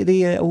nej,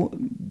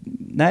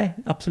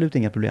 absolut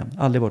inga problem.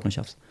 Aldrig varit någon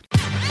tjafs.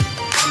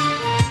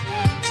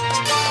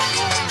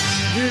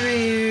 Du är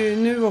ju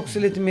nu också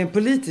lite mer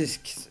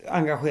politiskt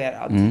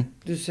engagerad.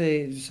 Du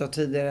sa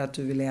tidigare att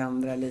du ville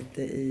ändra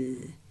lite i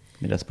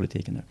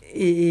rättspolitiken där.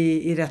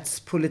 I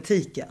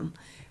rättspolitiken.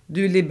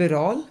 Du är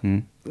liberal.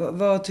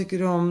 Vad tycker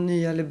du om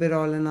nya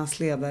liberalernas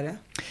ledare?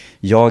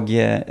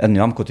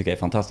 Nyamko tycker jag är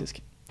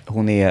fantastisk.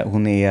 Hon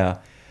är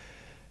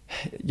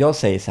jag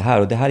säger så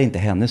här, och det här är inte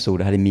hennes ord,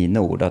 det här är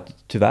mina ord, att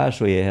tyvärr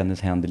så är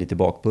hennes händer lite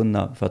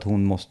bakbundna, för att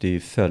hon måste ju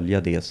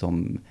följa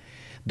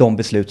de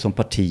beslut som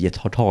partiet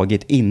har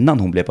tagit innan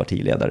hon blev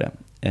partiledare.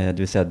 Det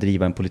vill säga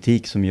driva en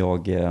politik som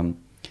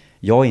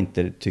jag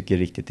inte tycker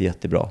riktigt är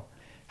jättebra.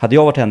 Hade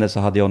jag varit henne så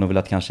hade jag nog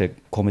velat kanske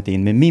kommit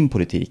in med min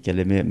politik,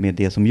 eller med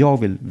det som jag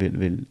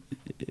vill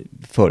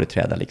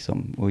företräda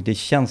liksom. Och det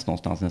känns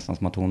någonstans nästan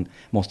som att hon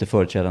måste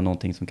företräda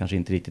någonting som kanske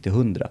inte riktigt är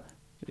 100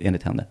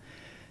 enligt henne,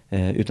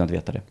 utan att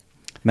veta det.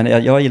 Men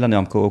jag gillar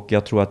Nyamko, och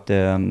jag tror att det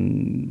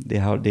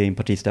är en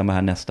partistämma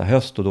här nästa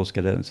höst, och då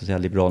ska det, så att säga,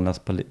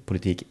 Liberalernas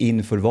politik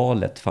inför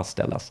valet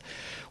fastställas.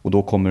 Och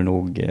då kommer det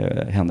nog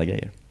hända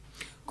grejer.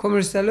 Kommer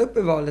du ställa upp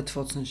i valet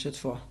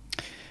 2022?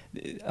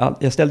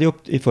 Jag ställde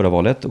upp i förra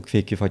valet och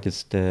fick ju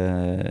faktiskt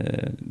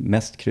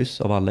mest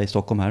kryss av alla i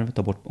Stockholm här,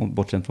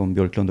 bortsett från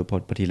Björklund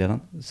och partiledaren.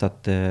 Så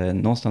att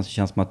någonstans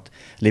känns det som att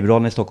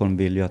Liberalerna i Stockholm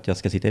vill ju att jag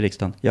ska sitta i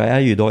riksdagen. Jag är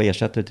ju idag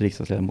ersättare till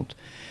riksdagsledamot.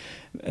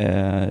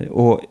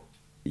 Och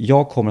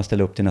jag kommer att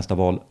ställa upp till nästa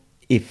val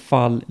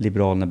ifall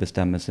Liberalerna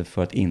bestämmer sig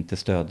för att inte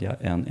stödja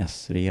en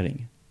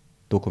S-regering.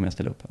 Då kommer jag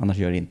ställa upp, annars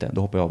gör jag det inte.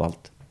 Då hoppar jag av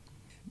allt.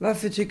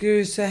 Varför tycker du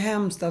det är så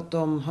hemskt att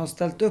de har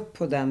ställt upp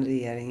på den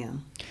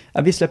regeringen?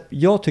 Ja,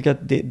 jag tycker att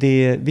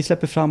vi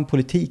släpper fram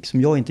politik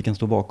som jag inte kan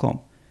stå bakom.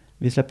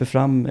 Vi släpper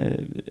fram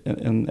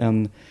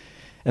en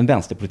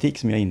vänsterpolitik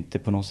som jag inte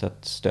på något sätt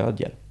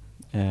stödjer.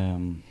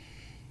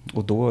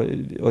 Och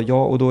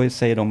då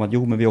säger de att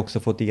men vi har också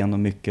fått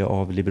igenom mycket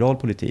av liberal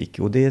politik.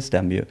 Och det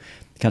stämmer ju.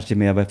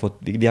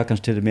 Vi har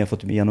kanske till och med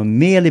fått igenom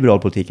mer liberal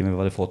politik än vi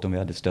hade fått om vi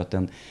hade stött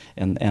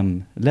en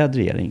M-ledd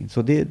regering.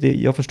 Så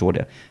jag förstår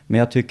det. Men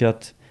jag tycker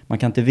att man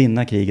kan inte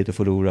vinna kriget och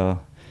förlora...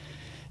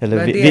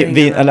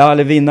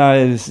 Eller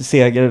vinna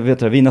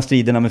seger, vinna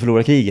striderna men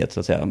förlora kriget, så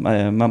att säga.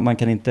 Man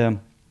kan inte...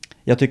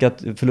 Jag tycker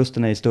att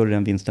förlusterna är större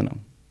än vinsterna,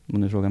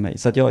 om du frågar mig.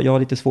 Så att jag har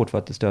lite svårt för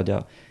att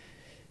stödja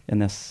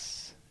en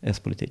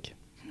S-politik.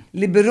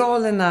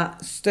 Liberalerna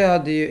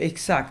stöder ju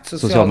exakt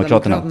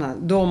Socialdemokraterna,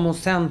 de och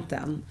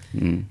Centern.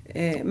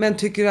 Men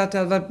tycker du att det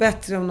hade varit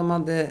bättre om de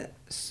hade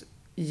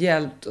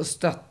hjälpt och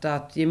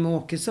stöttat Jimmie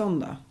Åkesson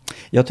då?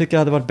 Jag tycker det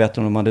hade varit bättre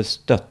om de hade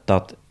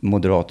stöttat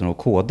Moderaterna och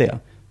KD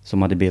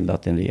som hade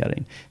bildat en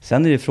regering.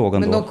 Sen är det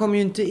frågan Men de kom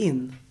ju inte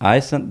in.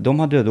 Nej, de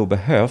hade då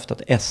behövt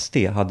att SD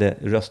hade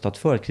röstat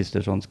för att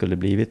Kristersson skulle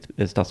blivit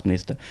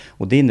statsminister.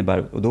 Och det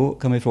innebär, och då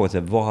kan man ju fråga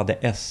sig, vad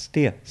hade SD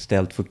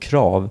ställt för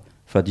krav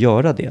för att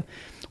göra det?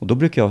 Och då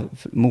brukar jag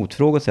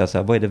motfråga och säga så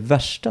här, vad är det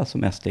värsta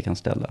som SD kan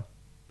ställa?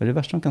 Vad är det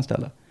värsta de kan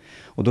ställa?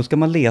 Och då ska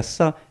man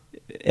läsa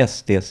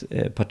SDs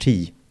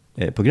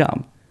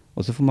partiprogram.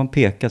 Och så får man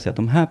peka sig att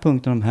de här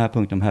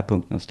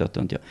punkterna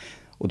stöttar inte jag.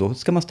 Och då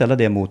ska man ställa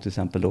det mot till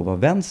exempel då vad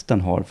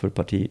vänstern har för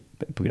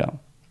partiprogram.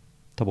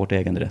 Ta bort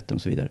äganderätten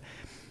och så vidare.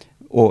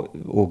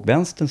 Och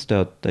vänstern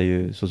stöttar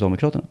ju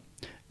Socialdemokraterna.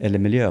 Eller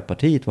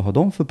Miljöpartiet, vad har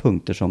de för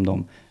punkter som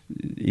de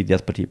i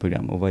deras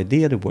partiprogram? Och vad är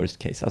det the worst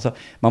case? Alltså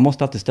man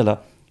måste alltid ställa,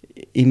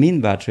 i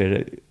min värld så är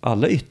det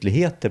alla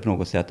ytterligheter på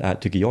något sätt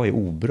tycker jag är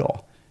obra.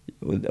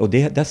 Och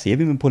där ser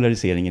vi med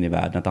polariseringen i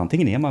världen att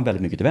antingen är man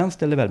väldigt mycket till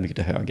vänster eller väldigt mycket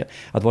till höger.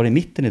 Att vara i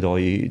mitten idag,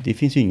 det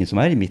finns ju ingen som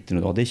är i mitten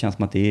idag. Det känns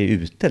som att det är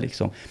ute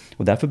liksom.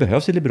 Och därför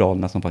behövs det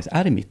Liberalerna som faktiskt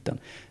är i mitten.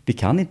 Vi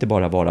kan inte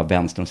bara vara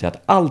vänster och säga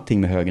att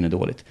allting med högern är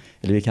dåligt.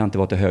 Eller vi kan inte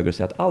vara till höger och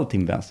säga att allting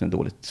med vänster är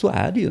dåligt. Så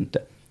är det ju inte.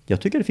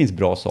 Jag tycker det finns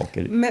bra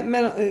saker.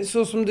 Men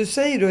så som du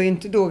säger då, är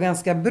inte då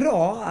ganska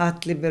bra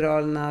att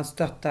Liberalerna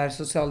stöttar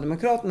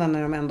Socialdemokraterna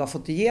när de ändå har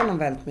fått igenom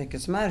väldigt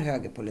mycket som är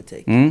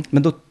högerpolitik?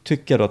 Men då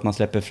tycker jag då att man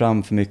släpper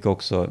fram för mycket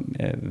också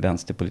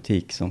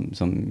vänsterpolitik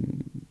som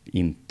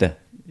inte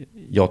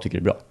jag tycker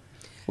är bra.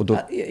 Och då,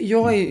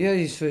 jag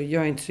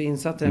är inte så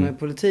insatt i det med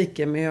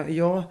politiken, men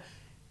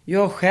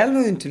jag själv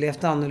har ju inte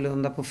levt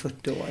annorlunda på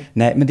 40 år.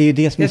 Nej, men det är ju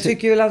det som jag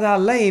tycker väl att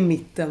alla är i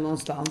mitten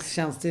någonstans,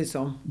 känns det ju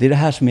som. Det är det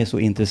här som är så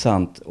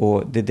intressant,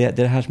 och det är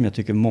det här som jag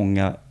tycker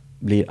många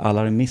blir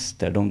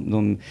alarmister.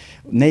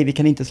 Nej, vi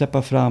kan inte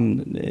släppa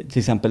fram till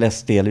exempel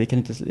SD,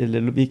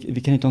 eller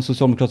vi kan inte ha en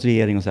socialdemokratisk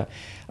regering och så här.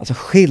 Alltså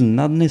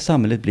skillnaden i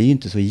samhället blir ju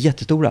inte så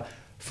jättestora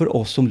för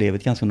oss som lever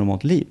ett ganska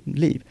normalt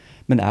liv.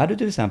 Men är du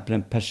till exempel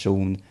en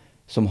person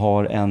som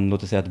har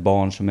låt oss säga ett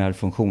barn som är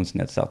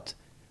funktionsnedsatt,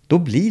 då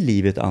blir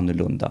livet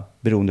annorlunda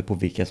beroende på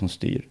vilka som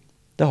styr.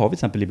 Där har vi till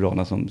exempel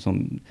Liberalerna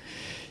som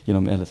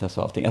genom LSS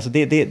och allting. Alltså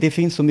det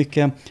finns så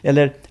mycket.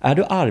 Eller är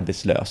du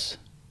arbetslös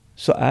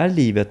så är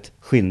livet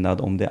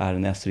skillnad om det är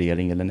en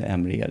S-regering eller en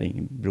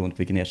M-regering beroende på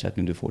vilken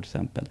ersättning du får till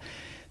exempel.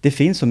 Det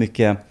finns så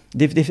mycket.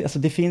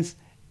 Det finns,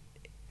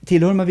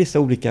 tillhör man vissa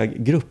olika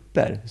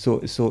grupper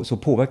så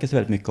påverkas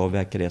väldigt mycket av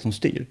vilka det är som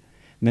styr.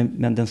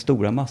 Men den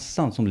stora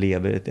massan som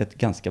lever ett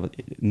ganska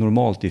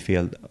normalt, är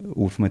fel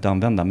ord får man inte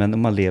använda, men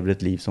om man lever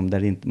ett liv som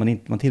där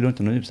man tillhör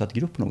inte någon utsatt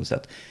grupp på något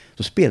sätt,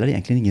 så spelar det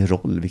egentligen ingen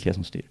roll vilka det är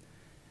som styr.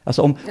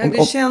 Alltså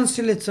det känns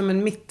ju lite som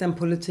en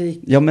mittenpolitik.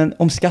 Ja, men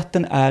om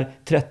skatten är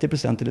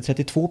 30% eller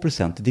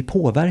 32%, det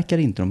påverkar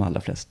inte de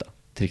allra flesta,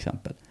 till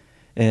exempel.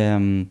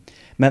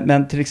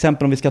 Men till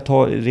exempel om vi ska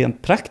ta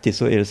rent praktiskt,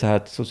 så är det så här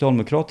att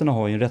Socialdemokraterna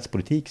har ju en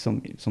rättspolitik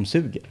som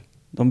suger.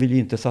 De vill ju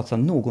inte satsa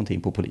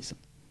någonting på polisen.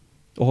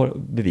 Och har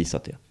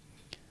bevisat det.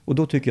 Och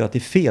då tycker jag att det är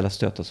fel att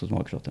stöta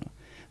Socialdemokraterna.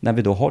 När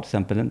vi då har till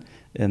exempel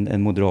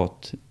en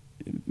moderat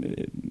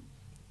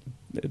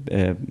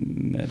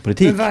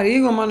politik. Men varje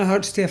gång man har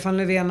hört Stefan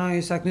Löfven har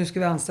ju sagt nu ska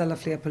vi anställa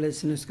fler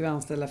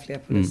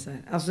poliser.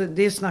 Alltså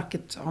det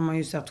snacket har man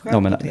ju sett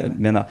själv. Ja,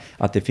 men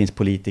att det finns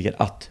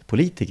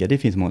politiker, det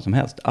finns många som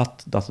helst.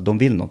 Alltså de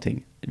vill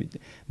någonting.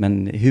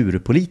 Men hur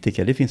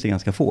politiker, det finns det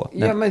ganska få.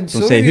 Ja, men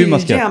så säger är hur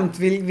man ska... jämt.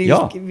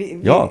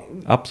 Ja,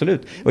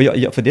 absolut.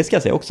 Och för det ska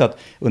jag säga också att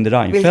under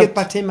Reinfeldt... Vilket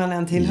parti man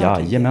än tillhör.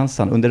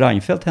 Jajamensan. Under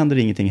Reinfeldt händer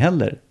ingenting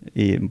heller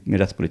med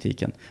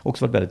rättspolitiken.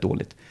 Också varit väldigt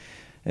dåligt.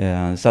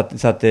 Så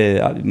att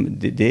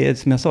det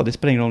som jag sa, det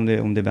spelar ingen roll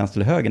om det är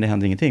vänster eller höger, det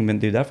händer ingenting. Men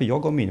det är därför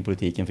jag gav mig in i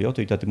politiken, för jag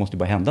tyckte att det måste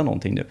bara hända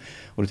någonting nu.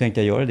 Och då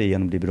tänkte jag göra det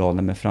genom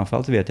Liberalerna, men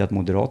framförallt så vet jag att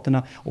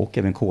Moderaterna och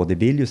även KD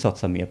vill ju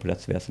satsa mer på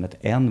rättsväsendet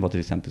än vad till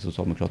exempel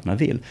Socialdemokraterna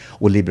vill.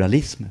 Och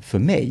liberalism för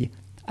mig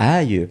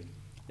är ju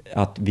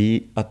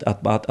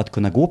att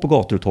kunna gå på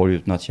gator och torg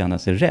utan att känna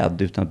sig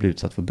rädd, utan att bli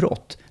utsatt för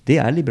brott. Det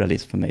är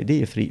liberalism för mig,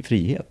 det är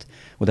frihet.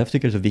 Och därför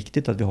tycker jag det är så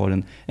viktigt att vi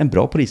har en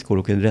bra poliskår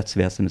och en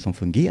rättsväsende som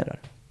fungerar.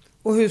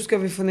 Och hur ska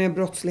vi få ner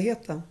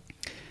brottsligheten?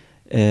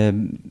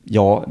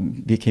 Ja,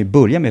 vi kan ju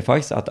börja med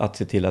faktiskt att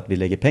se till att vi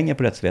lägger pengar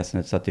på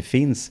rättsväsendet så att det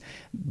finns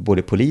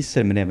både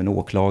poliser men även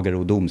åklagare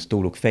och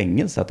domstol och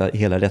fängelse, att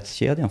hela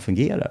rättskedjan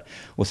fungerar.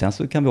 Och sen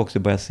så kan vi också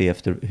börja se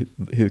efter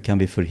hur kan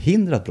vi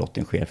förhindra att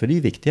brotten sker, för det är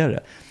ju viktigare.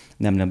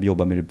 Nämligen att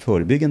jobba med det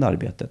förebyggande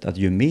arbetet. Att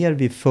ju mer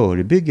vi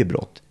förebygger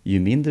brott, ju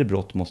mindre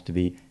brott måste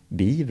vi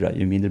beivra,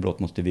 ju mindre brott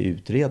måste vi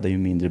utreda, ju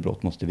mindre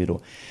brott måste vi då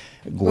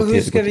gå till. Och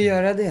hur ska vi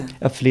göra det?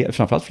 Ja,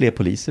 framförallt fler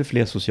poliser,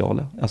 fler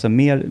sociala. Alltså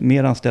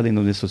mer anställda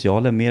inom det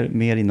sociala,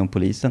 mer inom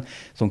polisen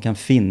som kan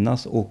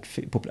finnas.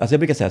 Alltså jag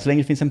brukar säga, så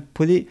länge det finns en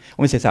polis,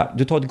 om vi säger så här,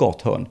 du tar ett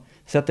gathörn,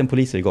 sätt en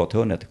polis i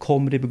gathörnet,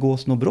 kommer det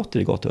begås något brott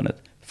i gathörnet?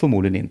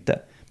 Förmodligen inte.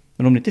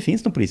 Men om det inte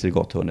finns någon poliser i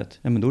gathörnet,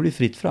 ja, men då är det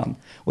fritt fram.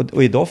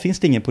 Och idag finns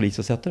det ingen polis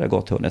att sätta det här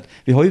gathörnet.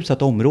 Vi har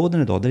utsatta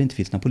områden idag där det inte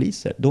finns några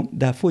poliser.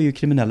 Där får ju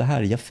kriminella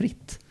härja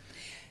fritt.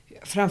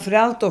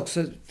 Framförallt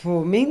också,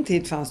 på min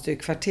tid fanns det ju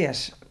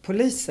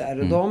kvarterspoliser.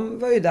 Och de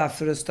var ju där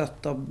för att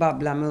stötta och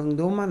babbla med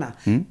ungdomarna.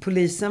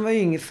 Polisen var ju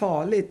inget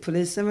farligt.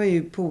 Polisen var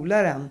ju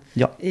polaren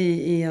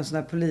i en sån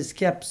här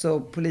poliskeps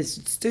och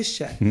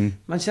polisutstyrsel.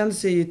 Man kände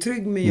sig ju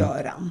trygg med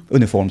Göran.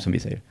 Uniform som vi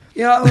säger.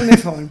 Ja,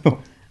 uniform.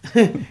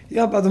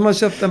 Jag bara, de har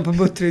köpt den på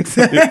Buttricks.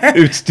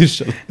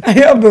 Utstyrsel.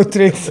 Ja,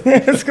 Buttricks.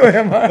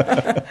 Skojar bara.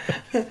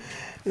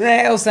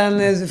 Nej, och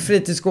sen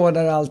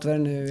fritidsgårdar och allt vad det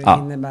nu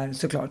innebär,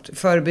 såklart.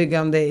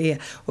 Förebyggande är,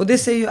 och det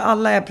säger ju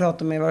alla jag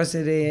pratar med, vare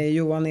sig det är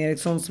Johan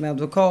Eriksson som är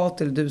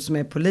advokat eller du som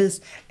är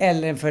polis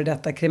eller en före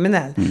detta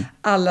kriminell.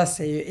 Alla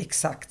säger ju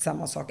exakt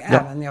samma sak,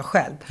 även jag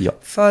själv. Ja.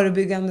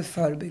 Förebyggande.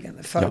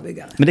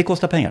 Men det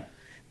kostar pengar.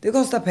 Det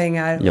kostar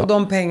pengar och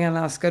de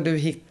pengarna ska du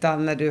hitta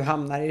när du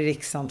hamnar i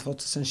riksdagen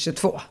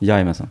 2022.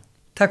 Jajamensan.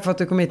 Tack för att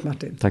du kom hit,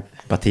 Martin. Tack,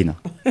 Bettina.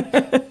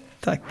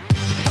 Tack.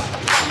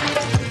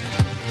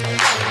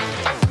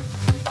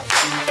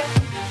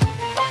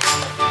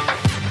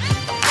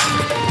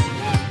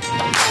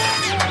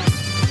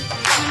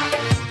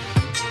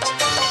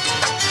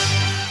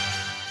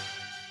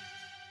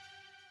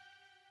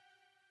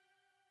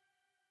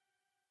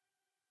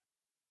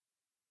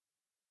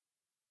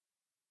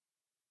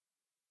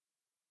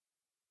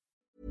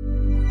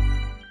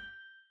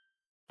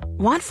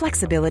 Want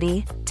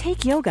flexibility?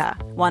 Take yoga.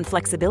 Want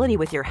flexibility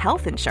with your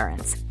health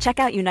insurance? Check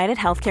out United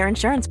Healthcare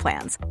Insurance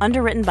Plans.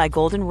 Underwritten by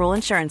Golden Rule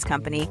Insurance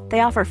Company, they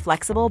offer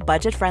flexible,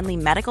 budget-friendly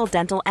medical,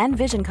 dental, and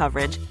vision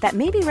coverage that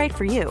may be right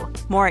for you.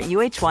 More at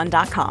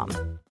uh1.com.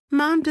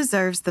 Mom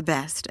deserves the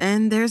best,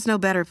 and there's no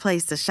better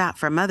place to shop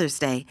for Mother's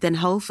Day than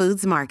Whole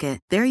Foods Market.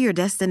 They're your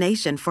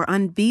destination for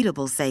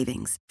unbeatable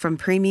savings, from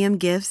premium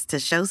gifts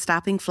to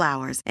show-stopping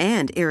flowers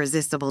and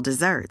irresistible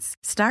desserts.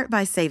 Start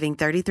by saving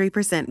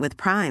 33% with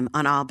Prime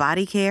on all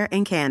body care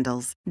and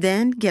candles.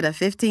 Then get a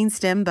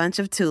 15-stem bunch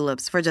of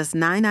tulips for just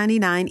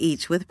 $9.99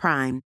 each with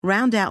Prime.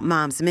 Round out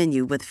Mom's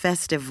menu with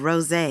festive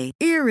rosé,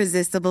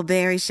 irresistible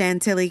berry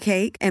chantilly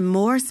cake, and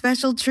more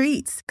special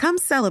treats. Come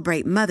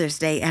celebrate Mother's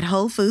Day at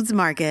Whole Foods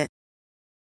Market.